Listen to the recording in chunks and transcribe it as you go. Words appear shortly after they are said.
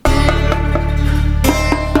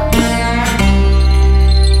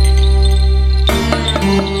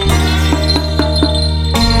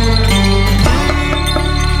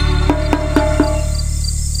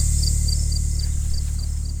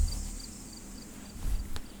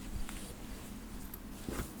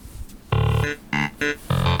Movie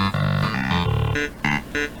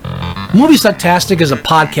Sucktastic is a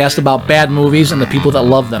podcast about bad movies and the people that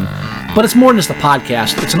love them. But it's more than just a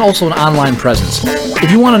podcast, it's also an online presence.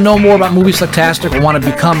 If you want to know more about Movie Sucktastic or want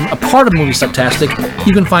to become a part of Movie Sucktastic,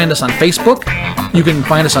 you can find us on Facebook, you can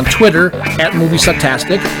find us on Twitter at Movie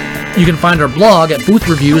Sucktastic, you can find our blog at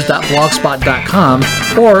boothreviews.blogspot.com,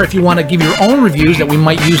 or if you want to give your own reviews that we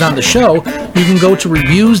might use on the show, you can go to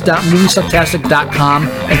reviews.moviesucktastic.com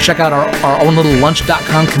and check out our own little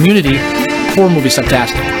lunch.com community for Movie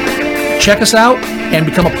Sucktastic. Check us out and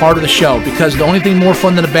become a part of the show, because the only thing more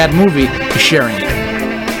fun than a bad movie is sharing it.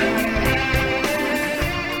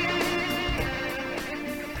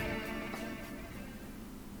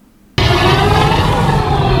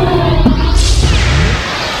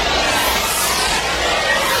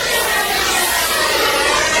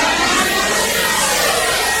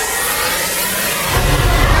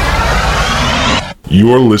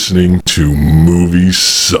 You're listening to Movie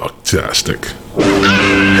Sucktastic.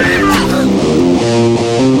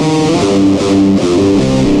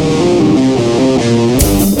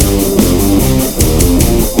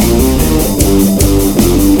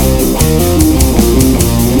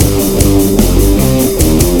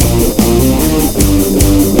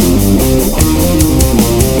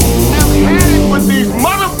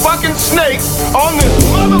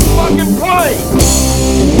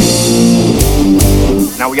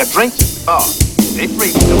 Now we got drinks? Oh, they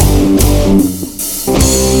free.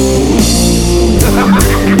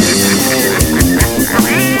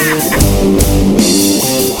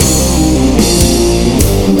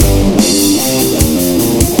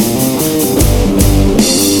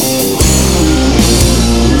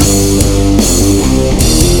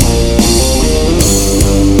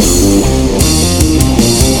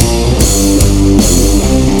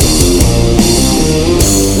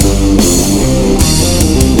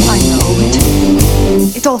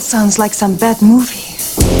 It all sounds like some bad movie.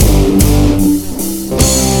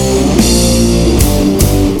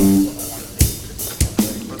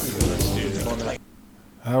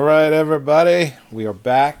 All right, everybody, we are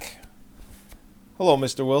back. Hello,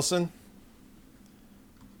 Mr. Wilson.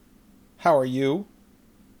 How are you?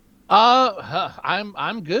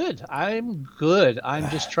 I'm good. I'm good.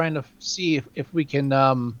 I'm just trying to see if we can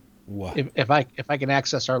What? if I can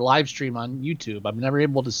access our live stream on YouTube. I'm never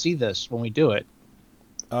able to see this when we do it.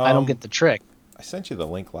 I don't get the trick. I sent you the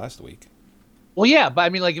link last week. Well, yeah, but I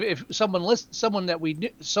mean, like, if someone that we knew,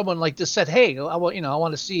 someone like this said, "Hey, I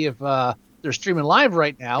want to see if they're streaming live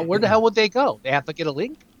right now." Where the hell would they go? They have to get a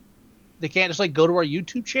link. They can't just like go to our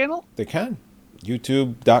YouTube channel. They can.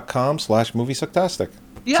 YouTube.com/MovieSucktastic.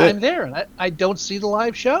 Yeah, I'm there, and I don't see the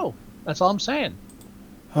live show. That's all I'm saying.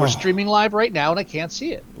 We're streaming live right now, and I can't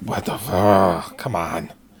see it. What the fuck? Come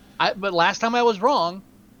on. But last time I was wrong,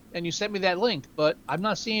 and you sent me that link, but I'm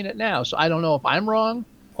not seeing it now, so I don't know if I'm wrong.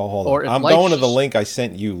 Oh, hold or on. I'm going to the link I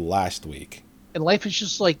sent you last week. And life is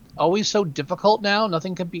just like always so difficult now.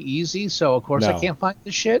 Nothing can be easy, so of course I can't find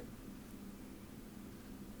this shit.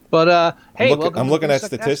 But hey, I'm looking at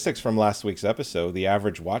statistics from last week's episode. The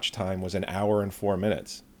average watch time was 1 hour and 4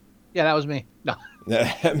 minutes. Yeah, that was me. No,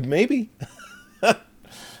 maybe.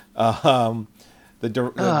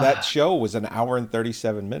 That show was 1 hour and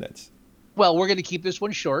 37 minutes. Well, we're going to keep this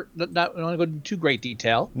one short. Not want to go into too great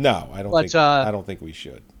detail. No, I don't think we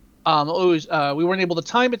should. We weren't able to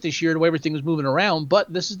time it this year the way everything was moving around,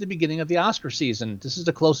 but this is the beginning of the Oscar season. This is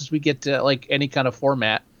the closest we get to like any kind of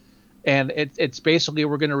format, and it's basically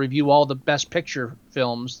we're going to review all the Best Picture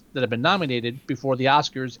films that have been nominated before the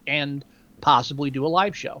Oscars and possibly do a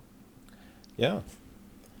live show. Yeah.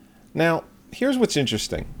 Now, here's what's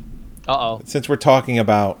interesting. Uh-oh. Since we're talking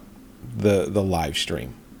about the live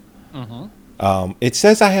stream. Mm-hmm. It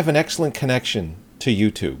says I have an excellent connection to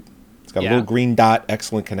YouTube. It's got a little green dot,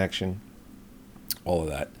 excellent connection, all of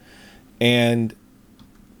that. And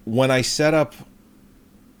when I set up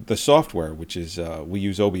the software, which is we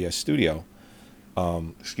use OBS Studio,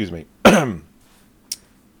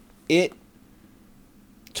 it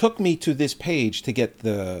took me to this page to get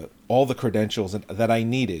all the credentials that I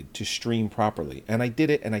needed to stream properly. And I did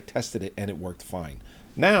it, and I tested it, and it worked fine.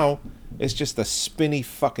 Now, it's just a spinny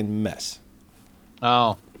fucking mess.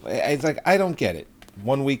 Oh. It's like, I don't get it.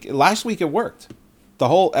 Last week it worked.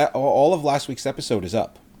 All of last week's episode is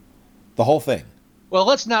up. The whole thing. Well,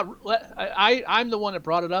 let's not, I'm the one that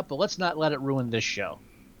brought it up, but let's not let it ruin this show.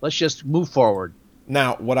 Let's just move forward.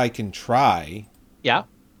 Now, what I can try. Yeah.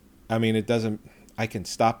 I mean, it doesn't, I can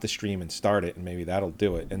stop the stream and start it, and maybe that'll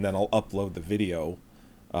do it. And then I'll upload the video,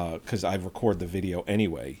 because I record the video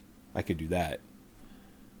anyway. I could do that.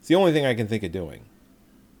 It's the only thing I can think of doing.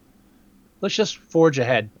 let's just forge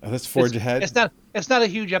ahead. Let's forge ahead. It's not a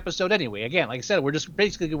huge episode anyway. Again, like I said, we're going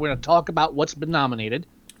to talk about what's been nominated.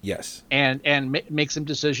 Yes. And make some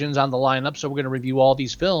decisions on the lineup. So we're going to review all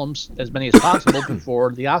these films, as many as possible,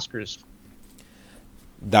 before the Oscars.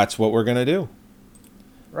 That's what we're gonna do.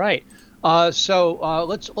 Right. So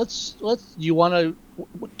let's. You want to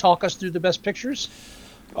talk us through the best pictures?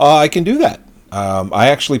 I can do that. I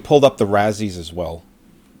actually pulled up the Razzies as well,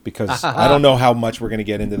 because I don't know how much we're gonna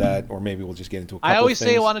get into that, or maybe we'll just get into a couple I always of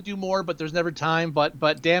things. say I want to do more, but there's never time.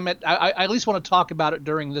 But damn it, I at least want to talk about it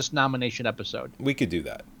during this nomination episode. We could do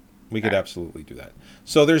that. We could absolutely do that.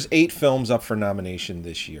 So there's 8 films up for nomination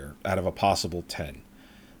this year out of a possible 10.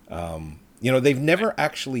 They've never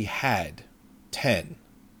actually had 10.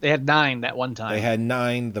 They had 9 that one time. They had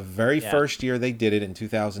 9 the very first year they did it in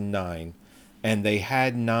 2009, and they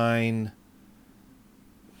had 9.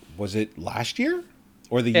 Was it last year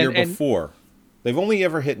or the year before? They've only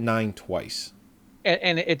ever hit 9 twice.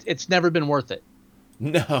 And it's never been worth it.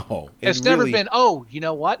 No, it's never been. Oh, you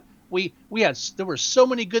know what? There were so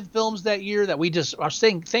many good films that year that we just are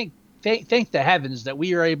saying thank the heavens that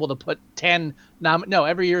we are able to put 10 No,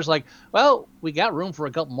 every year is like, well, we got room for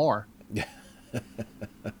a couple more.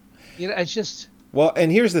 It's just. Well,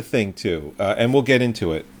 and here's the thing too, and we'll get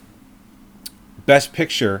into it. Best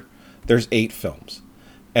Picture, there's 8 films,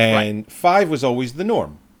 and 5 was always the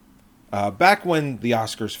norm. Back when the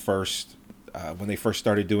Oscars when they first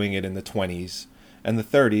started doing it in the 20s and the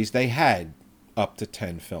 30s, they had up to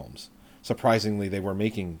 10 films. Surprisingly, they were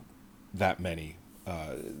making that many.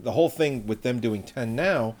 The whole thing with them doing 10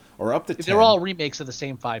 now, or up to 10... They're all remakes of the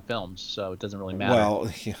same 5 films, so it doesn't really matter.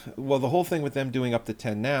 Well, the whole thing with them doing up to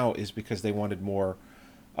 10 now is because they wanted more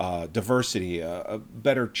diversity, a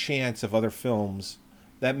better chance of other films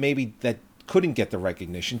that couldn't get the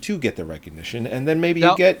recognition to get the recognition, and then maybe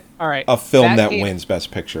you get a film that wins Best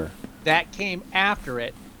Picture. That came after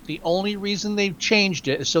it. The only reason they've changed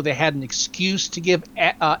it is so they had an excuse to give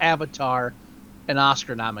Avatar an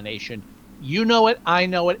Oscar nomination. You know it, I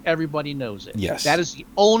know it, everybody knows it. Yes. That is the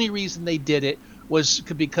only reason they did it, was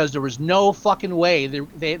because there was no fucking way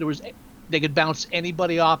they could bounce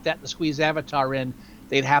anybody off that and squeeze Avatar in.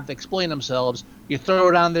 They'd have to explain themselves. You throw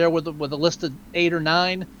it on there with a list of 8 or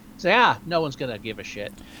 9, say, no one's going to give a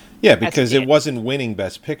shit. Yeah, because it wasn't winning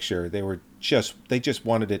Best Picture. They just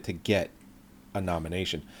wanted it to get a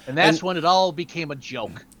nomination. And that's when it all became a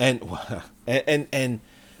joke. And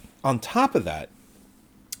on top of that,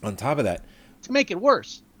 to make it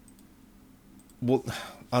worse. Well,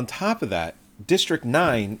 on top of that, District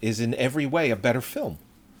 9 is in every way a better film,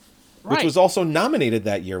 which was also nominated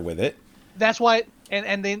that year with it. That's why,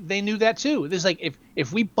 and they knew that too. There's like,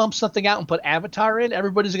 if we bump something out and put Avatar in,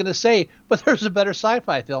 everybody's going to say, but there's a better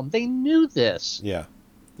sci-fi film. They knew this. Yeah.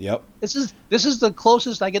 Yep. This is the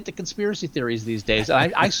closest I get to conspiracy theories these days.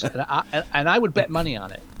 And I would bet money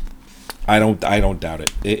on it. I don't doubt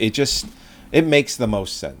it. It makes the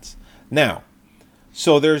most sense. Now,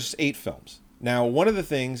 so there's 8 films. Now, one of the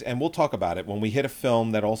things, and we'll talk about it when we hit a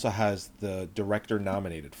film that also has the director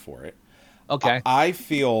nominated for it. Okay. I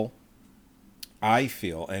feel,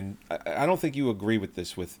 and I don't think you agree with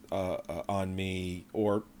this on me,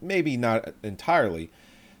 or maybe not entirely.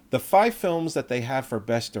 The 5 films that they have for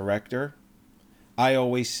Best Director, I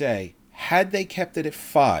always say, had they kept it at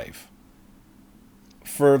 5,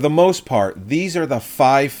 for the most part, these are the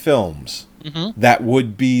 5 films that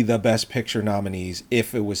would be the Best Picture nominees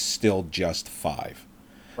if it was still just 5.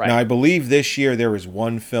 Right. Now, I believe this year there is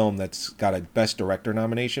one film that's got a Best Director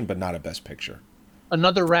nomination, but not a Best Picture.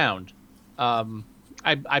 Another round. I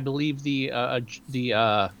believe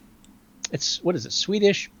it's, what is it,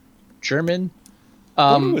 Swedish, German?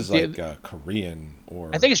 It was Korean or...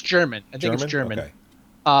 I think it's German. It's German. Okay.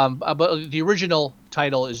 But the original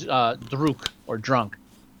title is Druk, or Drunk.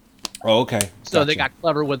 Oh, okay. So Gotcha. they got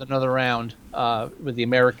clever with another round with the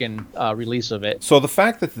American release of it. So the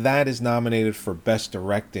fact that is nominated for Best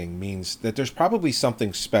Directing means that there's probably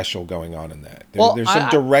something special going on in that. There's some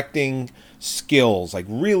directing skills, like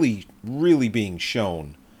really, really being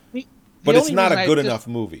shown. But it's not a good enough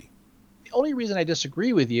movie. The only reason I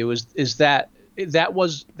disagree with you is that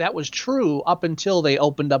was true up until they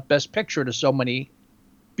opened up Best Picture to so many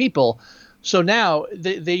people. So now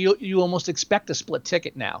you almost expect a split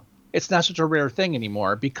ticket now. It's not such a rare thing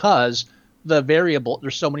anymore because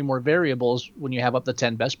there's so many more variables when you have up to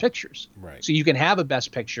 10 Best Pictures. Right. So you can have a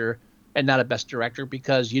Best Picture and not a Best Director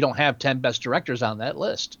because you don't have 10 Best Directors on that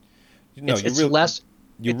list. No, you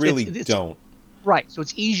really don't. Right. So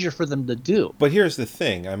it's easier for them to do. But here's the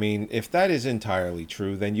thing. I mean, if that is entirely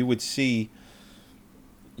true, then you wouldn't see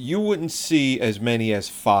as many as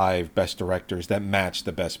 5 Best Directors that match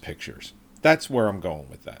the Best Pictures. That's where I'm going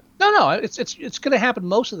with that. No, it's going to happen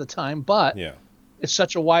most of the time, but Yeah. it's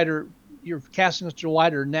you're casting such a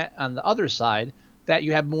wider net on the other side that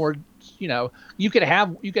you have more. You could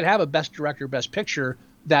have a best director, best picture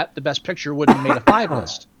that the best picture wouldn't have made a 5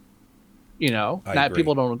 list. I Not agree.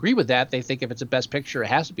 people don't agree with that. They think if it's a best picture, it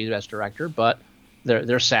has to be the best director, but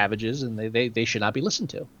they're savages and they should not be listened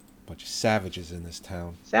to. Bunch of savages in this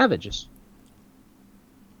town. Savages.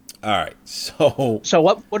 All right. So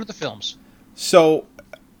what are the films?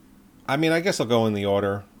 I mean, I guess I'll go in the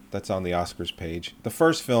order that's on the Oscars page. The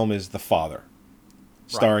first film is The Father,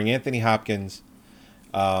 starring Anthony Hopkins,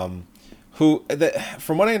 from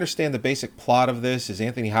what I understand, the basic plot of this is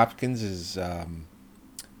Anthony Hopkins is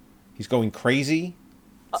he's going crazy.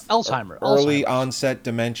 Early onset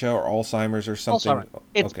dementia or Alzheimer's or something.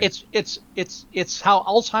 Alzheimer's. It's how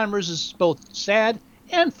Alzheimer's is both sad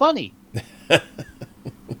and funny.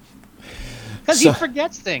 Because he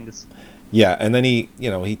forgets things. Yeah, and then he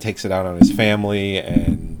takes it out on his family,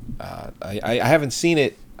 and I haven't seen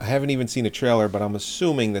it. I haven't even seen a trailer, but I'm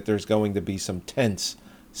assuming that there's going to be some tense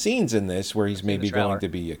scenes in this where he's maybe going to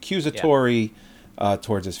be accusatory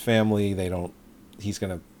towards his family. He's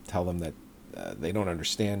going to tell them that they don't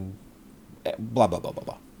understand. Blah blah blah blah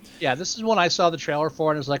blah. Yeah, this is one I saw the trailer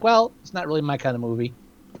for, and it's like, well, it's not really my kind of movie.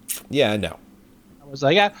 Yeah, no. I was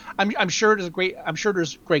like, yeah, I'm sure there's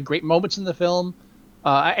great moments in the film.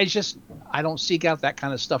 I don't seek out that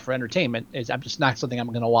kind of stuff for entertainment. I'm just not something I'm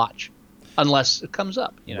going to watch unless it comes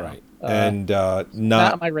up. Right. And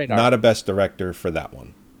not on my radar. Not a best director for that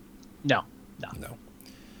one. No.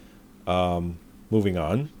 Moving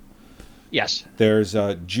on. Yes. There's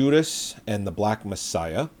Judas and the Black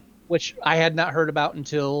Messiah, which I had not heard about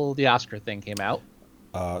until the Oscar thing came out.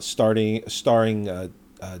 Starring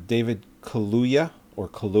David Kaluuya or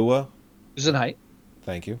Kalua. Height.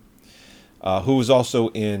 Thank you. Who was also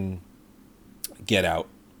in Get Out.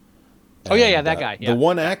 Oh, yeah, that guy. Yeah. The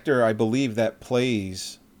one actor, I believe, that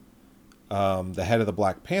plays the head of the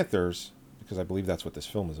Black Panthers, because I believe that's what this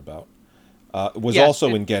film is about, was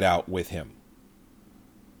also in Get Out with him.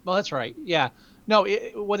 Well, that's right. Yeah. No,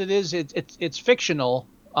 what it is, it's fictional,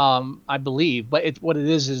 I believe, but what it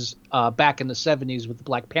is back in the 70s with the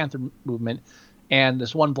Black Panther movement, and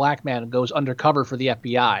this one black man goes undercover for the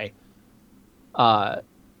FBI,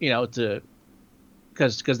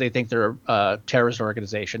 because they think they're a terrorist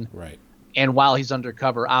organization. Right. And while he's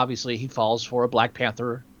undercover, obviously he falls for a Black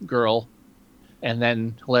Panther girl, and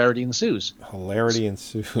then hilarity ensues.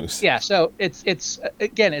 Yeah. So it's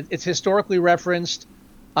historically referenced.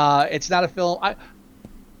 It's not a film.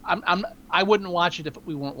 I wouldn't watch it if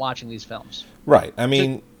we weren't watching these films. Right. I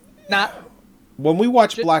mean, when we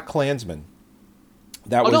watched Black Klansman,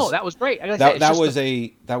 that was great.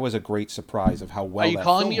 That was a great surprise of how well. Are you that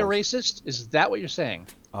calling film me a was. racist? Is that what you're saying?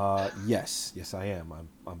 Yes, I am.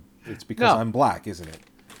 It's because I'm black, isn't it?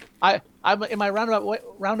 I'm in my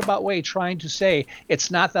roundabout way trying to say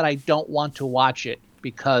it's not that I don't want to watch it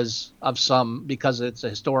because it's a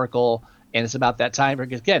historical and it's about that time.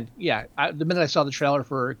 Because again, the minute I saw the trailer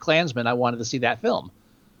for Klansman, I wanted to see that film.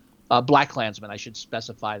 Black Klansman, I should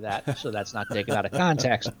specify that so that's not taken out of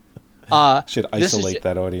context. Should isolate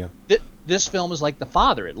that audio. This film is like The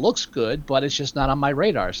Father. It looks good, but it's just not on my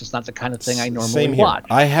radar. It's just not the kind of thing I normally Same here. watch.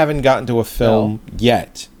 I haven't gotten to a film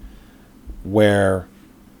yet where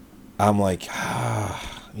I'm like, I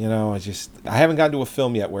haven't gotten to a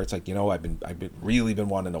film yet where it's like, I've really been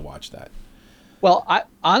wanting to watch that. Well, I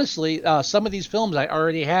honestly, some of these films I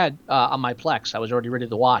already had on my Plex. I was already ready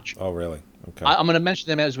to watch. Oh, really? Okay. I'm going to mention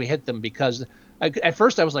them as we hit them because at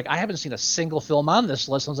first I was like, I haven't seen a single film on this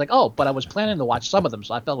list. I was like, but I was planning to watch some of them,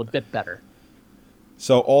 so I felt a bit better.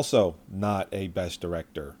 So also not a best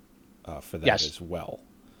director for that as well.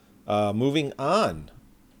 Moving on,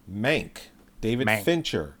 Mank, David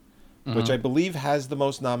Fincher, which I believe has the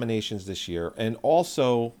most nominations this year, and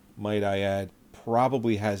also, might I add,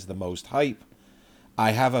 probably has the most hype.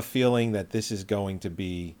 I have a feeling that this is going to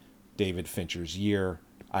be David Fincher's year.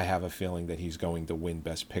 I have a feeling that he's going to win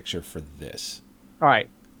Best Picture for this. All right.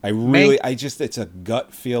 It's a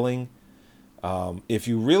gut feeling. If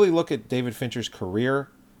you really look at David Fincher's career,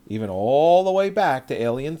 even all the way back to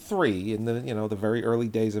Alien 3 in the very early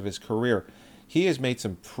days of his career, he has made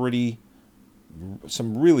some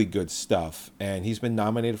really good stuff, and he's been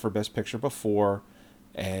nominated for Best Picture before,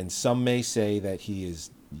 and some may say that he is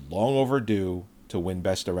long overdue to win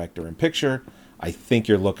Best Director in Picture. I think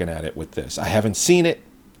you're looking at it with this. I haven't seen it.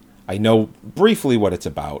 I know briefly what it's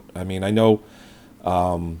about. I mean, I know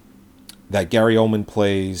that Gary Oldman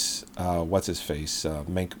plays what's his face,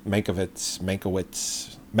 Mankiewicz,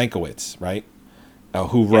 right?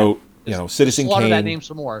 Who wrote Citizen slaughter Kane. that name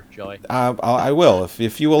some more, Joey. I will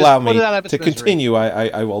if you allow me put it out of its to misery. continue.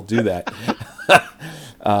 I will do that.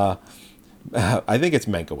 I think it's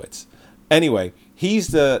Mankiewicz. Anyway,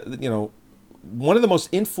 he's one of the most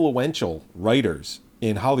influential writers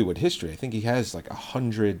in Hollywood history. I think he has like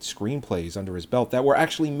 100 screenplays under his belt that were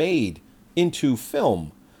actually made into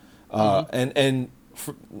film, and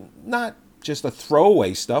for, not just a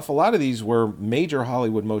throwaway stuff. A lot of these were major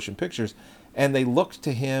Hollywood motion pictures, and they looked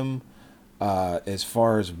to him as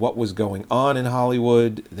far as what was going on in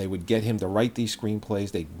Hollywood. They would get him to write these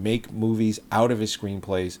screenplays. They'd make movies out of his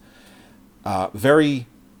screenplays. Very,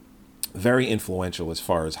 very influential as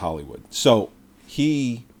far as Hollywood. So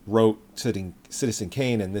he wrote Citizen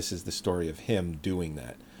Kane, and this is the story of him doing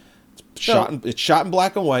that. It's shot in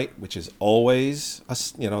black and white, which is always,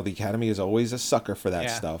 the Academy is always a sucker for that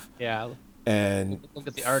stuff. Yeah. And look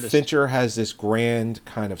at the artist. Fincher has this grand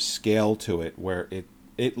kind of scale to it where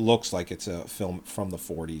it looks like it's a film from the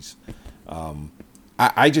 40s.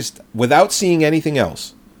 I just, without seeing anything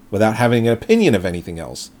else, without having an opinion of anything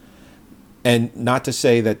else, and not to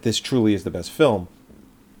say that this truly is the best film,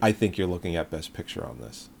 I think you're looking at Best Picture on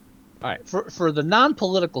this. All right. For the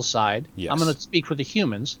non-political side, Yes. I'm going to speak for the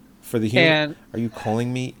humans. For the human, And- are you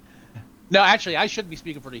calling me? No, actually, I shouldn't be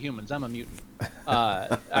speaking for the humans. I'm a mutant.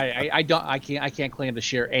 I can't claim to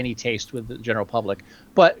share any taste with the general public.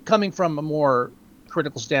 But coming from a more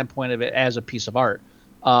critical standpoint of it as a piece of art,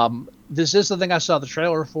 this is something I saw the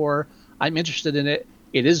trailer for. I'm interested in it.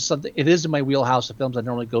 It is in my wheelhouse of films I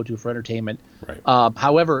normally go to for entertainment. Right.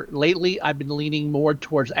 However, lately I've been leaning more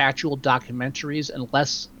towards actual documentaries and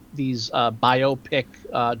less these biopic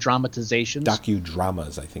dramatizations.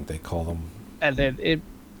 Docudramas, I think they call them. And then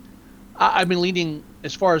I've been leaning,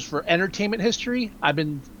 as far as for entertainment history, I've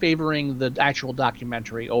been favoring the actual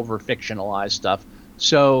documentary over fictionalized stuff.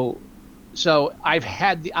 So I've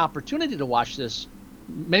had the opportunity to watch this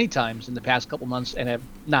many times in the past couple months and have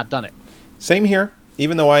not done it. Same here,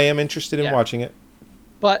 even though I am interested in Yeah. watching it.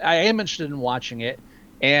 But I am interested in watching it,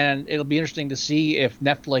 and it'll be interesting to see if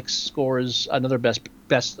Netflix scores another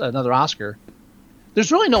another Oscar.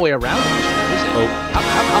 There's really no way around it, is it? Oh.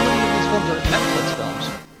 How many of these films are Netflix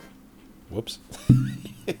films? Whoops.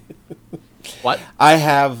 What? I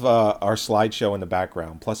have our slideshow in the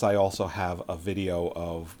background. Plus, I also have a video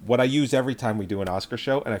of what I use every time we do an Oscar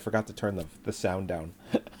show, and I forgot to turn the sound down.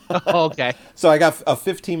 Okay. So I got a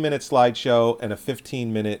 15-minute slideshow and a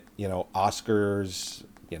 15-minute, Oscars,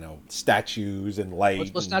 statues and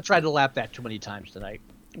light. Let's not try to lap that too many times tonight.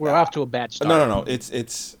 We're off to a bad start. No.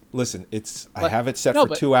 Listen. I have it set for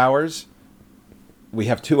but- 2 hours. We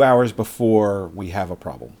have 2 hours before we have a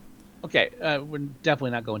problem. Okay, we're definitely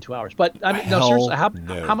not going 2 hours. But I mean, no, Hell seriously,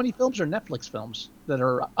 no. how many films are Netflix films that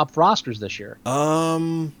are up for Oscars this year?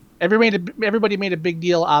 Um, Everybody made a big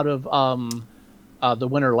deal out of the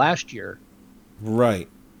winner last year right.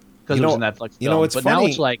 because it was a Netflix film. It's but funny. now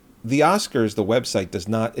it's like, The Oscars, the website does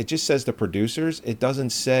not. It just says the producers. It doesn't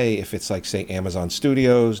say if it's like, say, Amazon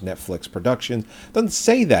Studios, Netflix Productions. It doesn't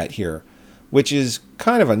say that here, which is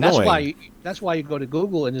kind of annoying. that's why you go to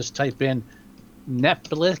Google and just type in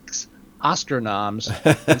Netflix Oscar noms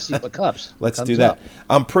and see what comes. Let's comes do that. up.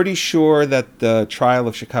 I'm pretty sure that the Trial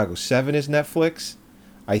of Chicago 7 is Netflix.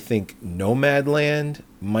 I think Nomadland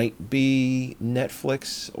might be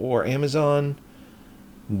Netflix or Amazon.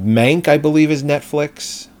 Mank, I believe, is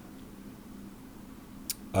Netflix.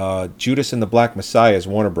 Judas and the Black Messiah is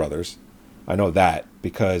Warner Brothers. I know that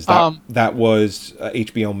because that was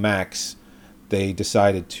HBO Max. They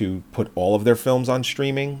decided to put all of their films on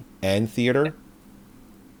streaming and theater.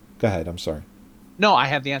 Go ahead. I'm sorry. No, I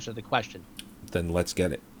have the answer to the question. Then let's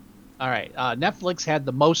get it. All right. Netflix had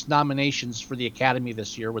the most nominations for the Academy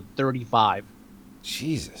this year with 35.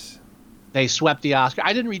 Jesus. They swept the Oscar.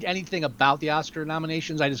 I didn't read anything about the Oscar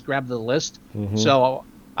nominations. I just grabbed the list. So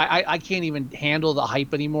I can't even handle the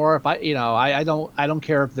hype anymore. If I don't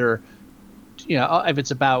care if they're, if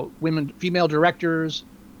it's about female directors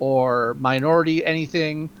or minority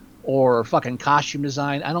anything or fucking costume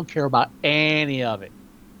design. I don't care about any of it.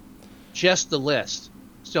 Just the list.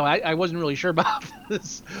 So I wasn't really sure about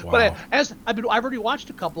this. Wow. But I've already watched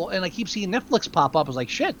a couple, and I keep seeing Netflix pop up. I was like,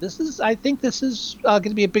 shit, I think this is going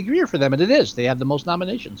to be a big year for them, and it is. They have the most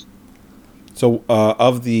nominations. So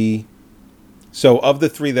of the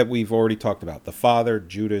three that we've already talked about, The Father,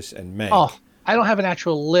 Judas, and Mank. Oh, I don't have an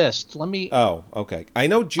actual list. Let me. Oh, okay. I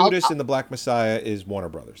know Judas and the Black Messiah is Warner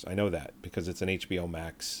Brothers. I know that because it's an HBO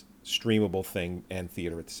Max streamable thing and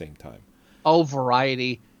theater at the same time. Oh,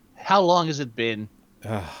 Variety. How long has it been?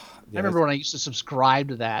 Yeah, I remember when I used to subscribe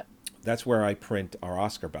to that. That's where I print our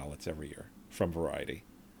Oscar ballots every year from Variety.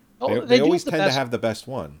 Oh, They do always have the tend to best- have the best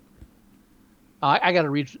one. I got to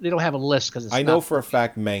read. They don't have a list because I know for a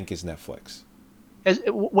fact Mank is Netflix.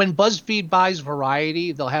 When BuzzFeed buys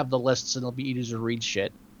Variety, they'll have the lists and it'll be easy to read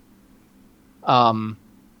shit. Mank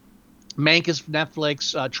is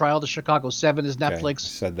Netflix. Trial of the Chicago 7 is Okay, Netflix.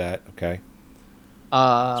 said that. Okay.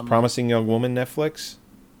 Is Promising Young Woman Netflix?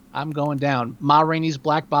 I'm going down. Ma Rainey's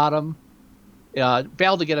Black Bottom.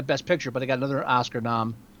 Failed to get a Best Picture, but I got another Oscar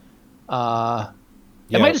nom.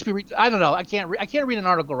 It might just be. I don't know. I can't read an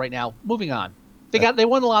article right now. Moving on. They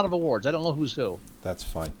won a lot of awards. I don't know who's who. That's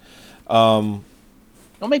fine.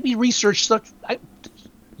 Don't make me research stuff.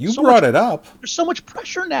 You brought it up. There's so much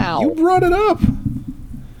pressure now. You brought it up.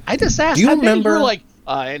 I just asked. Do you I bet remember? You're like,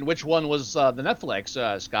 and which one was the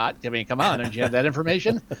Netflix, Scott? I mean, come on, don't you have that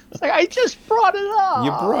information? It's like I just brought it up.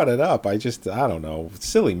 You brought it up. I don't know.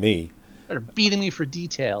 Silly me. They're beating me for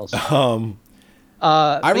details.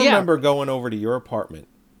 I remember going over to your apartment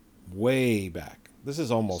way back. This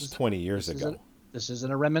is almost 20 years ago. This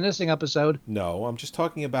isn't a reminiscing episode. No, I'm just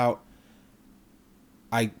talking about.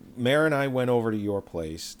 Mare and I went over to your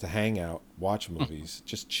place to hang out, watch movies,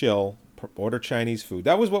 just chill, order Chinese food.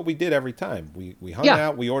 That was what we did every time. We hung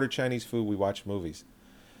out, we ordered Chinese food, we watched movies.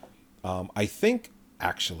 I think,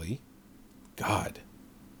 actually, God,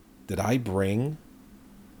 did I bring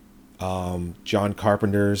John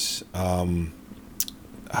Carpenter's, what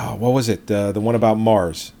was it? The one about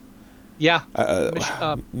Mars. Yeah.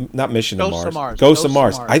 Not Mission to Ghosts of Mars. Ghosts of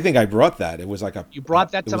Mars. I think I brought that. It was like You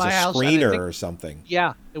brought that to my house. It was a screener or something.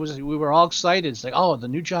 Yeah, it was. We were all excited. It's like, oh, the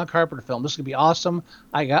new John Carpenter film. This is gonna be awesome.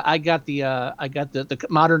 I got the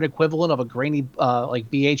modern equivalent of a grainy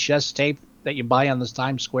like VHS tape that you buy on this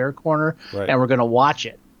Times Square corner, Right. and we're gonna watch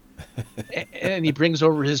it. And he brings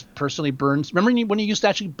over his personally burned. Remember when you used to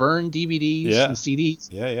actually burn DVDs and CDs?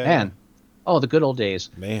 Yeah. Man. Oh, the good old days.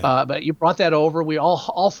 Man. But you brought that over. We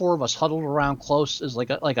all four of us huddled around close as like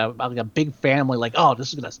a big family. Like, oh,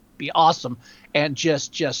 this is gonna be awesome. And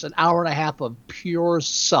just an hour and a half of pure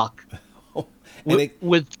suck.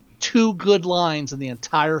 with two good lines in the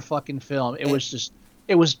entire fucking film. It was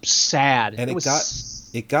sad. And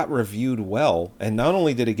it got reviewed well. And not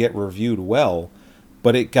only did it get reviewed well,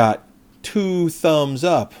 but it got 2 thumbs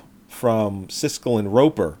up from Siskel and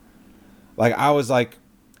Roper. Like, I was like,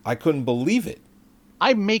 I couldn't believe it.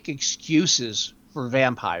 I make excuses for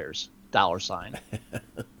vampires, $.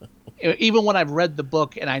 Even when I've read the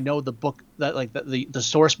book and I know the book that like the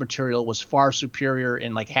source material was far superior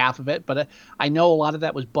in like half of it, but I know a lot of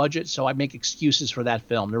that was budget, so I make excuses for that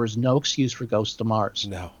film. There was no excuse for Ghost of Mars.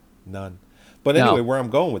 No, none. But anyway, where I'm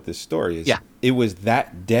going with this story is it was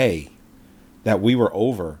that day that we were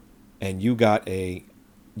over and you got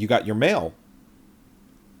your mail.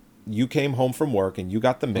 You came home from work and you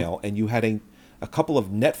got the mail and you had a couple of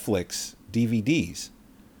Netflix DVDs.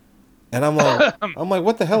 And I'm like,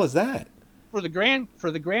 what the hell is that? For the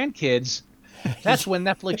grandkids, that's when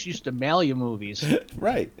Netflix used to mail you movies.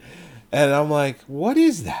 Right. And I'm like, what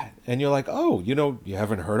is that? And you're like, oh, you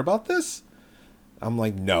haven't heard about this? I'm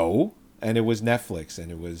like, no. And it was Netflix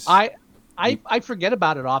and it was I forget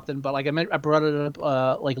about it often, but like I brought it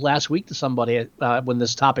up like last week to somebody when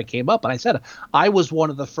this topic came up, and I said I was one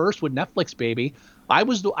of the first with Netflix, baby. I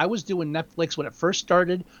was doing Netflix when it first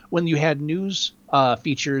started, when you had news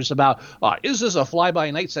features about is this a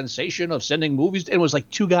fly-by-night sensation of sending movies? And it was like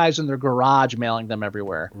 2 guys in their garage mailing them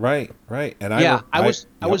everywhere. Right. And I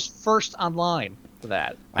was first online for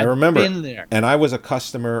that. I remember. I've been there. And I was a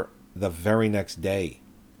customer the very next day.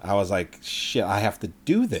 I was like, shit, I have to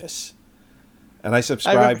do this. And I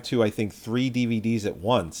subscribed to, I think, 3 DVDs at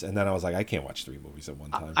once. And then I was like, I can't watch 3 movies at one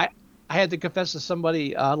time. I had to confess to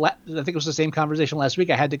somebody, I think it was the same conversation last week.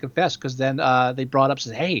 I had to confess because then they brought up,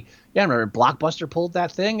 said, hey, yeah, remember Blockbuster pulled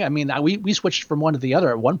that thing? I mean, we switched from one to the other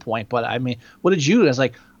at one point. But, I mean, what did you do? I was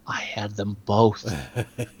like, I had them both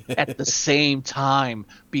at the same time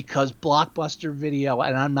because Blockbuster Video,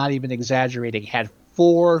 and I'm not even exaggerating, had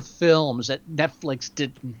 4 films that Netflix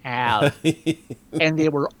didn't have, and they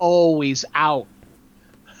were always out.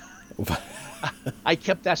 I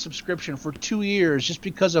kept that subscription for 2 years just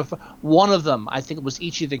because of one of them. I think it was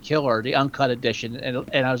Ichi the Killer, the uncut edition,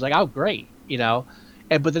 and I was like, oh, great,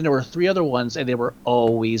 but then there were 3 other ones, and they were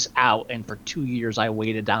always out, and for 2 years I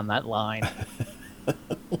waited down that line.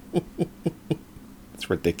 It's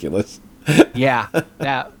ridiculous. Yeah,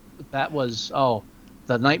 that was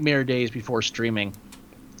the nightmare days before streaming.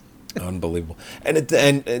 Unbelievable.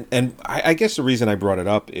 And I guess the reason I brought it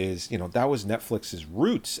up is, that was Netflix's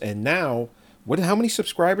roots. And now, how many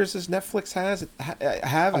subscribers does Netflix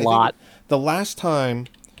have? A lot. The last time,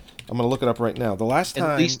 I'm going to look it up right now. The last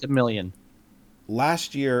time. At least 1 million.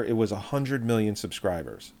 Last year, it was 100 million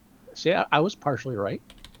subscribers. See, I was partially right.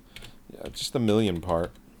 Yeah, just the million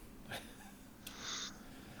part.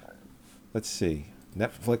 Let's see.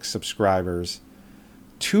 Netflix subscribers.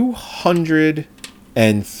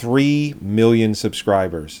 203 million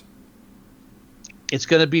subscribers. It's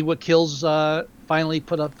going to be what kills. Finally,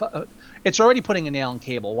 put up. It's already putting a nail in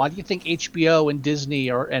cable. Why do you think HBO and Disney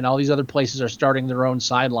and all these other places are starting their own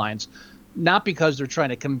sidelines? Not because they're trying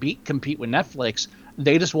to compete with Netflix.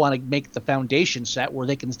 They just want to make the foundation set where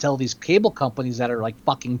they can tell these cable companies that are like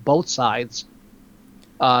fucking both sides,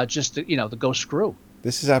 just to, to go screw.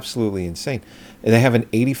 This is absolutely insane. And they have an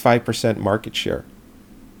 85% market share.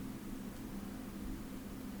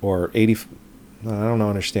 Or 80. I don't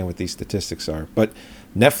understand what these statistics are, but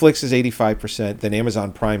Netflix is 85%. Then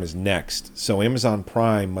Amazon Prime is next. So Amazon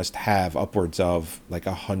Prime must have upwards of like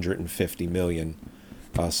 150 million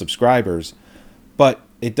subscribers. But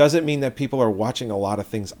it doesn't mean that people are watching a lot of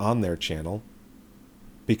things on their channel.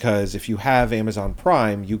 Because if you have Amazon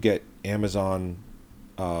Prime, you get Amazon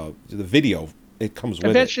the video. It comes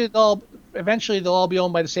with it. Eventually they'll all be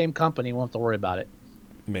owned by the same company. Won't have to worry about it.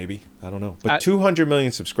 Maybe. I don't know. But 200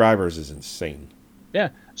 million subscribers is insane. Yeah.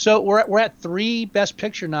 So we're at 3 Best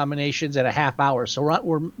Picture nominations at a half hour. So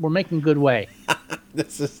we're making good way.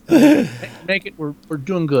 This is We're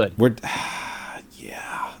doing good.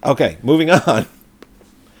 Yeah. Okay, moving on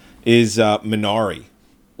is Minari.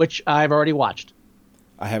 Which I've already watched.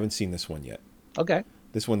 I haven't seen this one yet. Okay.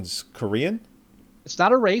 This one's Korean? It's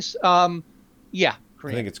not a race. Yeah,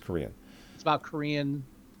 Korean. I think it's Korean. It's about Korean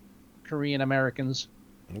Americans.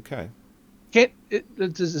 Okay.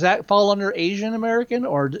 Does that fall under Asian American,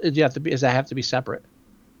 or does that have to be separate?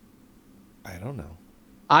 I don't know.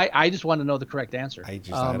 I just want to know the correct answer. I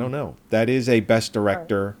don't know. That is a Best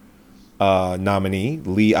Director nominee,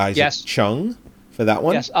 Lee Isaac Chung, for that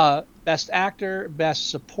one. Yes. Best Actor, Best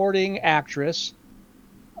Supporting Actress,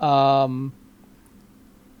 Best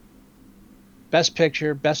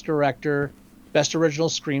Picture, Best Director, Best Original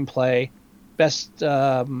Screenplay, Best.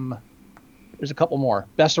 There's a couple more.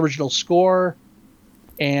 Best Original Score,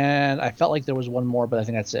 and I felt like there was one more, but I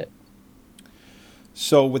think that's it.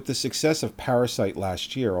 So with the success of Parasite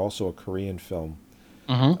last year, also a Korean film,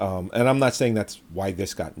 and I'm not saying that's why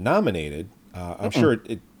this got nominated. I'm sure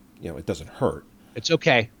it doesn't hurt. It's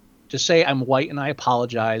okay. Just say I'm white and I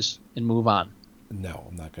apologize and move on. No,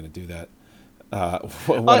 I'm not going to do that. That's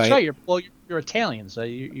right. You're Italian, so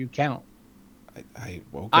you count. Okay.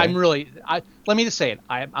 Let me just say it.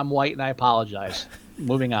 I'm white and I apologize.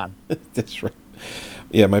 Moving on. That's right.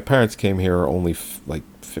 Yeah, my parents came here only like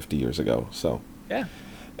 50 years ago. So yeah.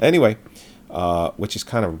 Anyway, which is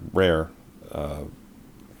kind of rare.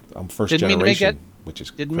 I'm first generation, which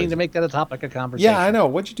is didn't crazy. mean to make that a topic of conversation. Yeah, I know.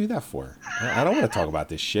 What'd you do that for? I don't want to talk about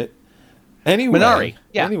this shit. Anyway, Minari.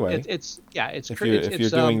 Yeah. Anyway, if you're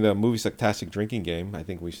doing the movie Sucktastic drinking game, I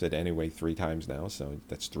think we said anyway 3 times now, so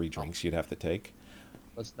that's 3 drinks you'd have to take.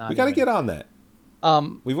 We got to get on that.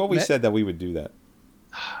 We've always said that we would do that.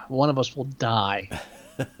 One of us will die.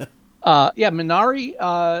 Minari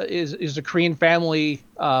is a Korean family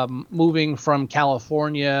moving from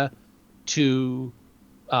California to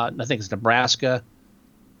I think it's Nebraska,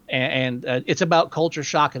 and it's about culture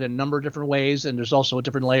shock in a number of different ways. And there's also a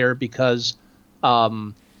different layer because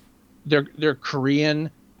they're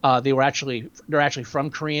Korean. They're actually from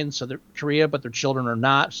Korea, so they're Korea, but their children are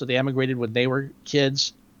not. So they emigrated when they were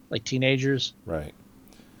kids, like teenagers. Right.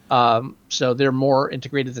 So they're more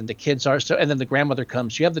integrated than the kids are. So, and then the grandmother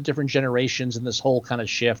comes. You have the different generations and this whole kind of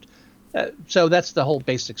shift. So that's the whole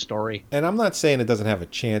basic story. And I'm not saying it doesn't have a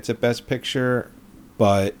chance at Best Picture,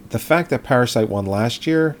 but the fact that Parasite won last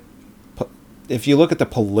year, if you look at the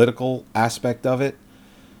political aspect of it,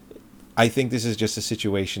 I think this is just a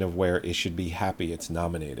situation of where it should be happy it's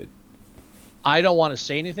nominated. I don't want to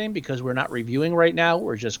say anything because we're not reviewing right now.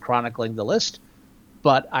 We're just chronicling the list.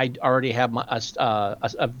 But I already have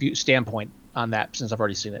a view standpoint on that since I've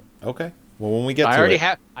already seen it. Okay. Well, when we get I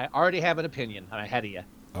already have an opinion. I'm ahead of you.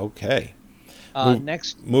 Okay.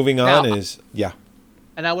 Moving on now, is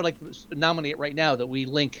and I would like to nominate right now that we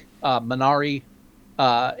link Minari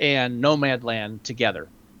and Nomadland together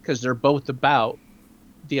because they're both about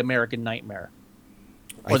the American nightmare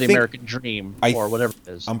or the American dream or whatever it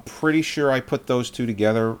is. I'm pretty sure I put those two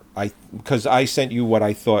together. Because I sent you what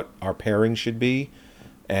I thought our pairing should be,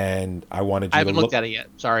 and I wanted you to I haven't looked at it yet.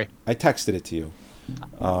 Sorry. I texted it to you.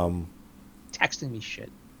 Texting me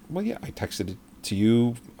shit. Well, yeah, I texted it to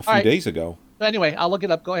you a few days ago. Anyway, I'll look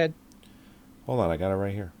it up. Go ahead. Hold on, I got it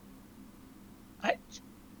right here.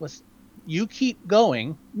 You keep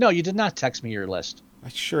going. No, you did not text me your list. I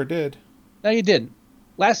sure did. No, you didn't.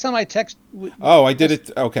 Last time I texted... I did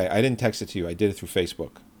it... Okay, I didn't text it to you. I did it through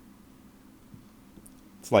Facebook.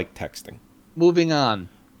 It's like texting. Moving on.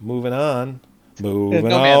 Moving on. Moving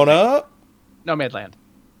Nomadland. on up. Nomadland.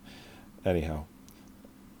 Anyhow,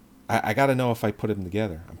 I got to know if I put them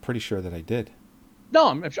together. I'm pretty sure that I did. No,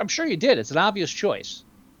 I'm sure you did. It's an obvious choice.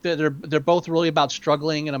 They're both really about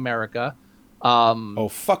struggling in America. Oh,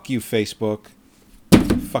 fuck you, Facebook.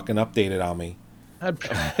 Fucking updated on me.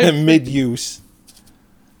 Mid-use.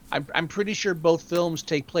 I'm pretty sure both films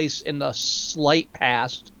take place in the slight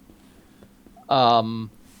past. Because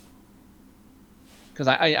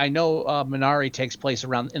I know Minari takes place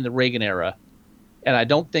around in the Reagan era, and I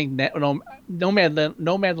don't think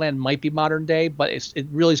Nomadland might be modern day, but it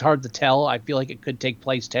really is hard to tell. I feel like it could take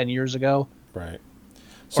place 10 years ago, Right.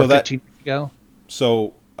 or 15 years ago.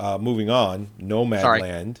 So moving on,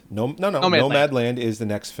 Nomadland. Nomadland is the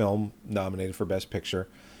next film nominated for Best Picture,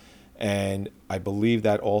 and I believe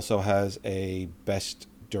that also has a Best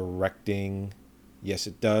Directing. Yes,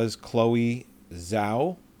 it does. Chloe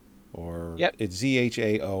Zhao, or Yep. it's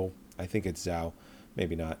ZHAO. I think it's Zhao,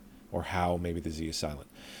 maybe not, or How. Maybe the Z is silent.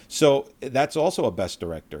 So that's also a Best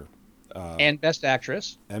Director And Best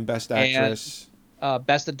Actress, and Best Actress.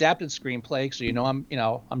 Best Adapted Screenplay. So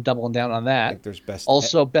I'm doubling down on I that. think there's Best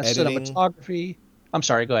Also, Best Editing, Cinematography. I'm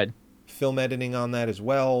sorry. Go ahead. film editing on that as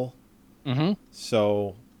well. Mm-hmm.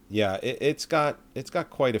 So yeah, it's got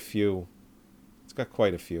quite a few. It's got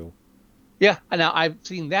quite a few. Yeah, and now I've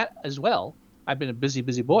seen that as well. I've been a busy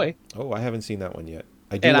boy. Oh, I haven't seen that one yet.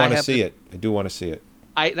 I do And I want to have see to- it. I do want to see it.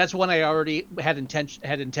 That's one I already had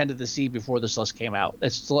intended to see before this list came out.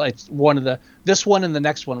 It's one of this one and the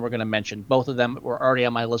next one we're going to mention. Both of them were already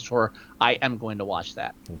on my list for I am going to watch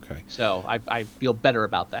that. Okay. So I feel better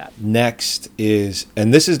about that. Next is,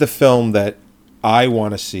 and this is the film that I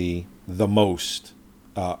want to see the most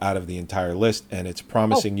out of the entire list, and it's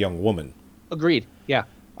Promising Young Woman. Agreed. Yeah.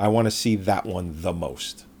 I want to see that one the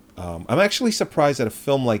most. I'm actually surprised that a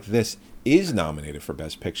film like this is nominated for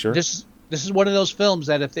Best Picture. This is one of those films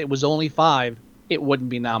that if it was only 5, it wouldn't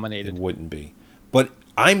be It nominated. wouldn't be. But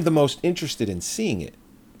I'm the most interested in seeing it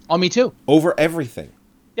Oh, me too. over everything.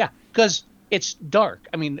 Yeah, because it's dark.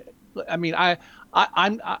 I'm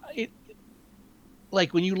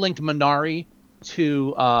like when you linked Minari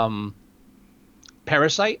to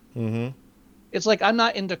Parasite. Mm-hmm. It's like I'm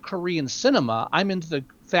not into Korean cinema. I'm into the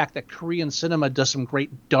fact that Korean cinema does some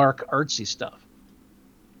great dark artsy stuff.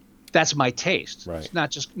 That's my taste. Right.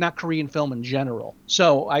 It's not Korean film in general.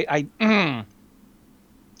 So I'm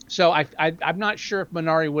not sure if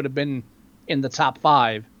Minari would have been in the top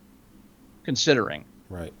 5, considering.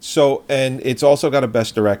 Right. So, and it's also got a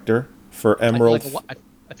Best Director for Emerald.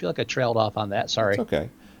 I feel like I trailed off on that. Sorry. It's okay.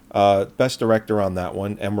 Best Director on that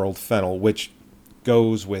one, Emerald Fennell, which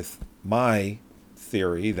goes with my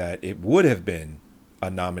theory that it would have been a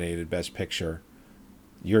nominated Best Picture.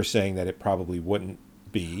 You're saying that it probably wouldn't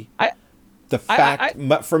be.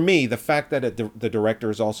 For me, the fact that the director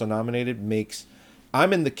is also nominated makes.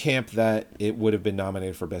 I'm in the camp that it would have been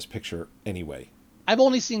nominated for Best Picture anyway. I've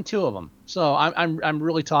only seen 2 of them, so I'm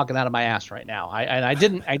really talking out of my ass right now. I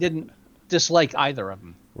didn't dislike either of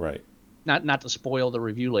them. Right. Not to spoil the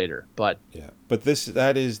review later, but Yeah. But that's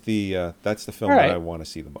the film All right. that I want to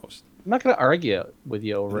see the most. I'm not going to argue with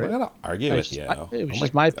you over I'm it. not gonna argue It's with you. just it was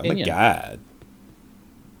just my opinion. Oh my God.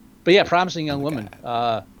 But yeah, Promising Young Woman.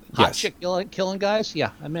 Hot Yes. chick killing guys.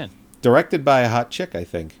 Yeah, I'm in. Directed by a hot chick, I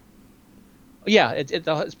think. Yeah,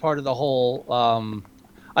 it's part of the whole.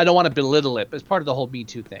 I don't want to belittle it, but it's part of the whole Me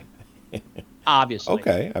Too thing. Obviously.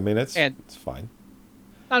 Okay. I mean, it's fine.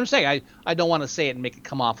 I'm saying I don't want to say it and make it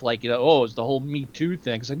come off like it's the whole Me Too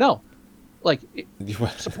thing. It's like no,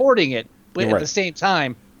 supporting it, but You're at right. the same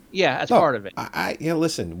time, yeah, that's No, part of it.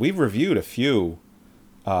 Listen, we've reviewed a few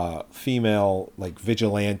female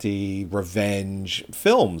vigilante revenge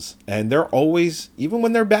films, and they're always, even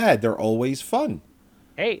when they're bad, they're always fun.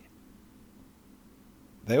 Hey,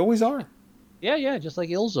 They always are. yeah, just like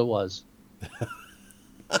Ilsa was.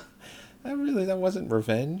 That wasn't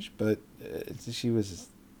revenge, but she was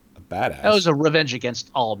a badass. That was a revenge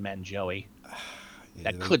against all men, Joey. Yeah,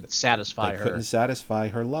 That couldn't satisfy her couldn't satisfy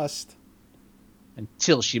her lust.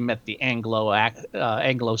 until she met the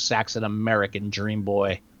Anglo-Saxon American dream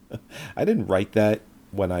boy. I didn't write that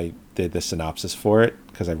when I did the synopsis for it,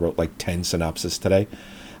 because I wrote like 10 synopsis today.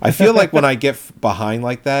 I feel like when I get behind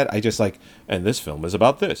like that, I just and this film is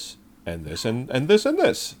about this, and this, and this, and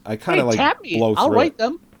this. I kind of tap me. blow through I'll write it.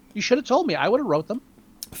 them. You should have told me. I would have wrote them.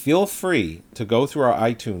 Feel free to go through our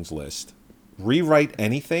iTunes list, rewrite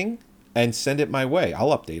anything, and send it my way. I'll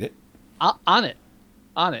update it. On it.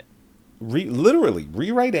 Literally,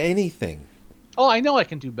 rewrite anything. Oh, I know I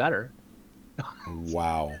can do better.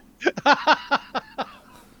 Wow.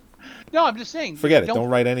 No, I'm just saying. Forget it. Don't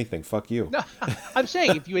write anything. Fuck you. No, I'm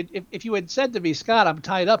saying if you had said to me, Scott, I'm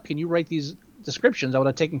tied up. Can you write these descriptions? I would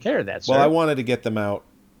have taken care of that. Sir. Well, I wanted to get them out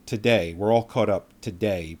today. We're all caught up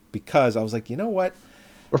today because I was like, you know what?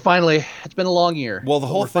 We're finally. It's been a long year. Well, the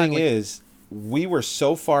whole thing is, we were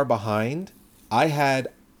so far behind. I had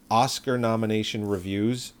Oscar nomination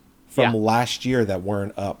reviews from last year that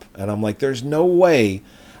weren't up, and I'm like, there's no way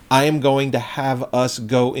I am going to have us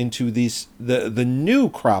go into the new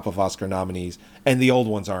crop of Oscar nominees, and the old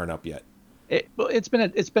ones aren't up yet. It's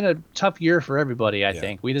been a tough year for everybody. I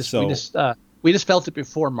think we just felt it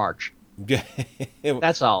before March.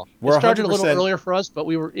 That's all. It started a little earlier for us, but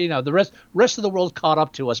we were, the rest of the world caught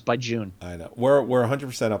up to us by June. I know we're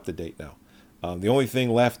 100% up to date now. The only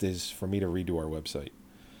thing left is for me to redo our website.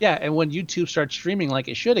 Yeah, and when YouTube starts streaming like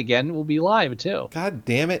it should again, we'll be live too. God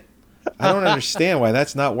damn it! I don't understand why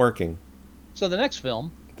that's not working. So the next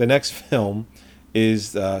film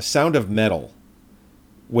is Sound of Metal,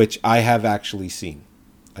 which I have actually seen.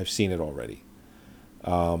 I've seen it already.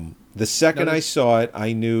 The second I saw it,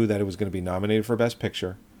 I knew that it was going to be nominated for Best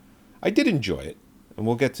Picture. I did enjoy it, and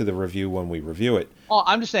we'll get to the review when we review it. Oh,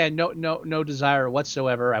 I'm just saying, no desire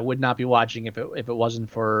whatsoever. I would not be watching if it wasn't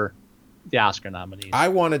for the Oscar nominees. I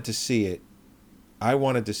wanted to see it.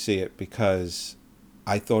 Because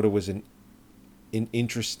I thought it was an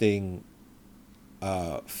interesting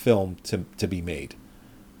film to be made.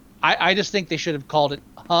 I just think they should have called it,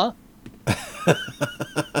 huh?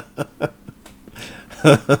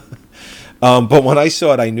 But when I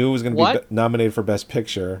saw it, I knew it was going to be nominated for Best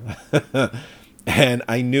Picture. And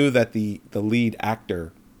I knew that the lead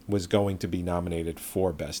actor was going to be nominated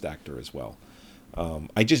for Best Actor as well.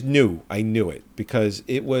 I just knew. I knew it because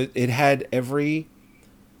it had everything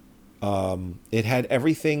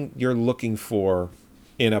you're looking for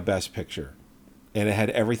in a Best Picture, and it had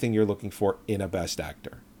everything you're looking for in a Best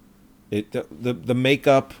Actor. The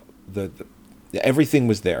makeup, the everything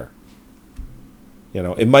was there.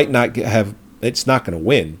 It might not have. It's not going to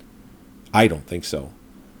win. I don't think so.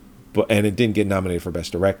 And it didn't get nominated for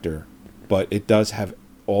Best Director, but it does have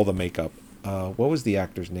all the makeup. What was the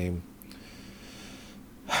actor's name?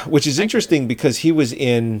 Which is interesting because he was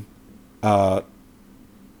in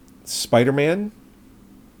Spider-Man.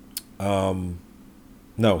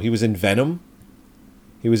 No, he was in Venom.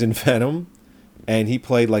 And he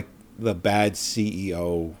played like the bad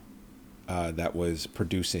CEO that was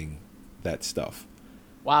producing that stuff.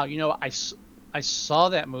 Wow, I saw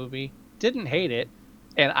that movie, didn't hate it,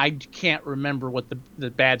 and I can't remember what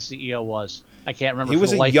the bad CEO was. I can't remember. He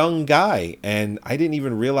was a young guy, and I didn't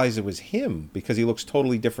even realize it was him because he looks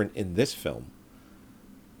totally different in this film.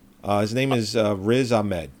 His name is Riz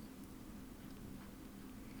Ahmed.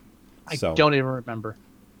 I don't even remember.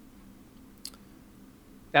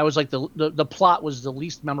 That was like the plot was the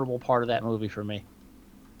least memorable part of that movie for me.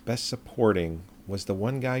 Best Supporting was the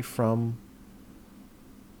one guy from...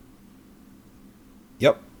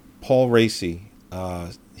 Yep, Paul Raci.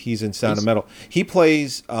 He's in Sound of Metal. He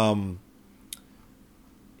plays...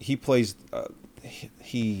 He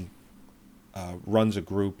runs a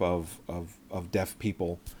group of deaf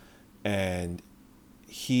people, and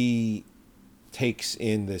he takes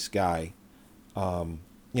in this guy.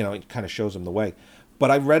 It kind of shows him the way. But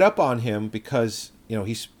I read up on him because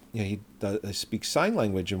he speaks sign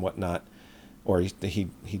language and whatnot, or he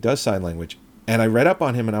does sign language. And I read up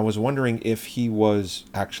on him, and I was wondering if he was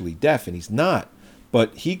actually deaf, and he's not.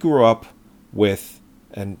 But he grew up with,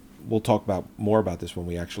 and we'll talk more about this when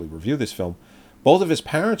we actually review this film. Both of his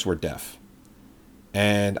parents were deaf,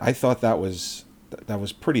 and I thought that was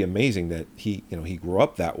pretty amazing that he grew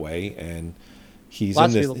up that way, and he's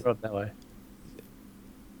Lots in this. of people grew up that way.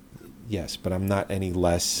 Yes, but I'm not any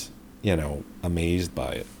less, amazed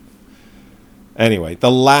by it. Anyway,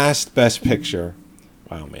 the last Best Picture.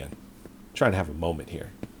 Wow, man. I'm trying to have a moment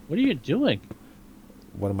here. What are you doing?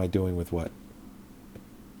 What am I doing with what?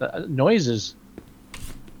 Noises.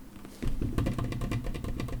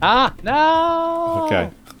 No! Okay.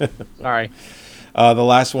 Sorry. The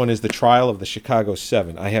last one is The Trial of the Chicago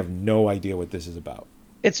 7. I have no idea what this is about.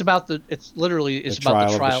 It's about the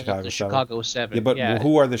trial of the Chicago 7. Yeah, but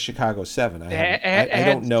who are the Chicago 7? I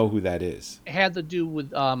don't know who that is. It had to do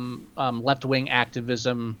with left-wing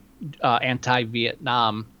activism,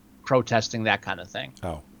 anti-Vietnam, protesting, that kind of thing.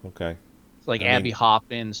 Oh, okay. Like Abby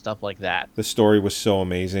Hoffman, stuff like that. The story was so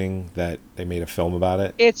amazing that they made a film about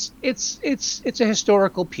it. It's a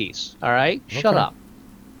historical piece. All right, shut up.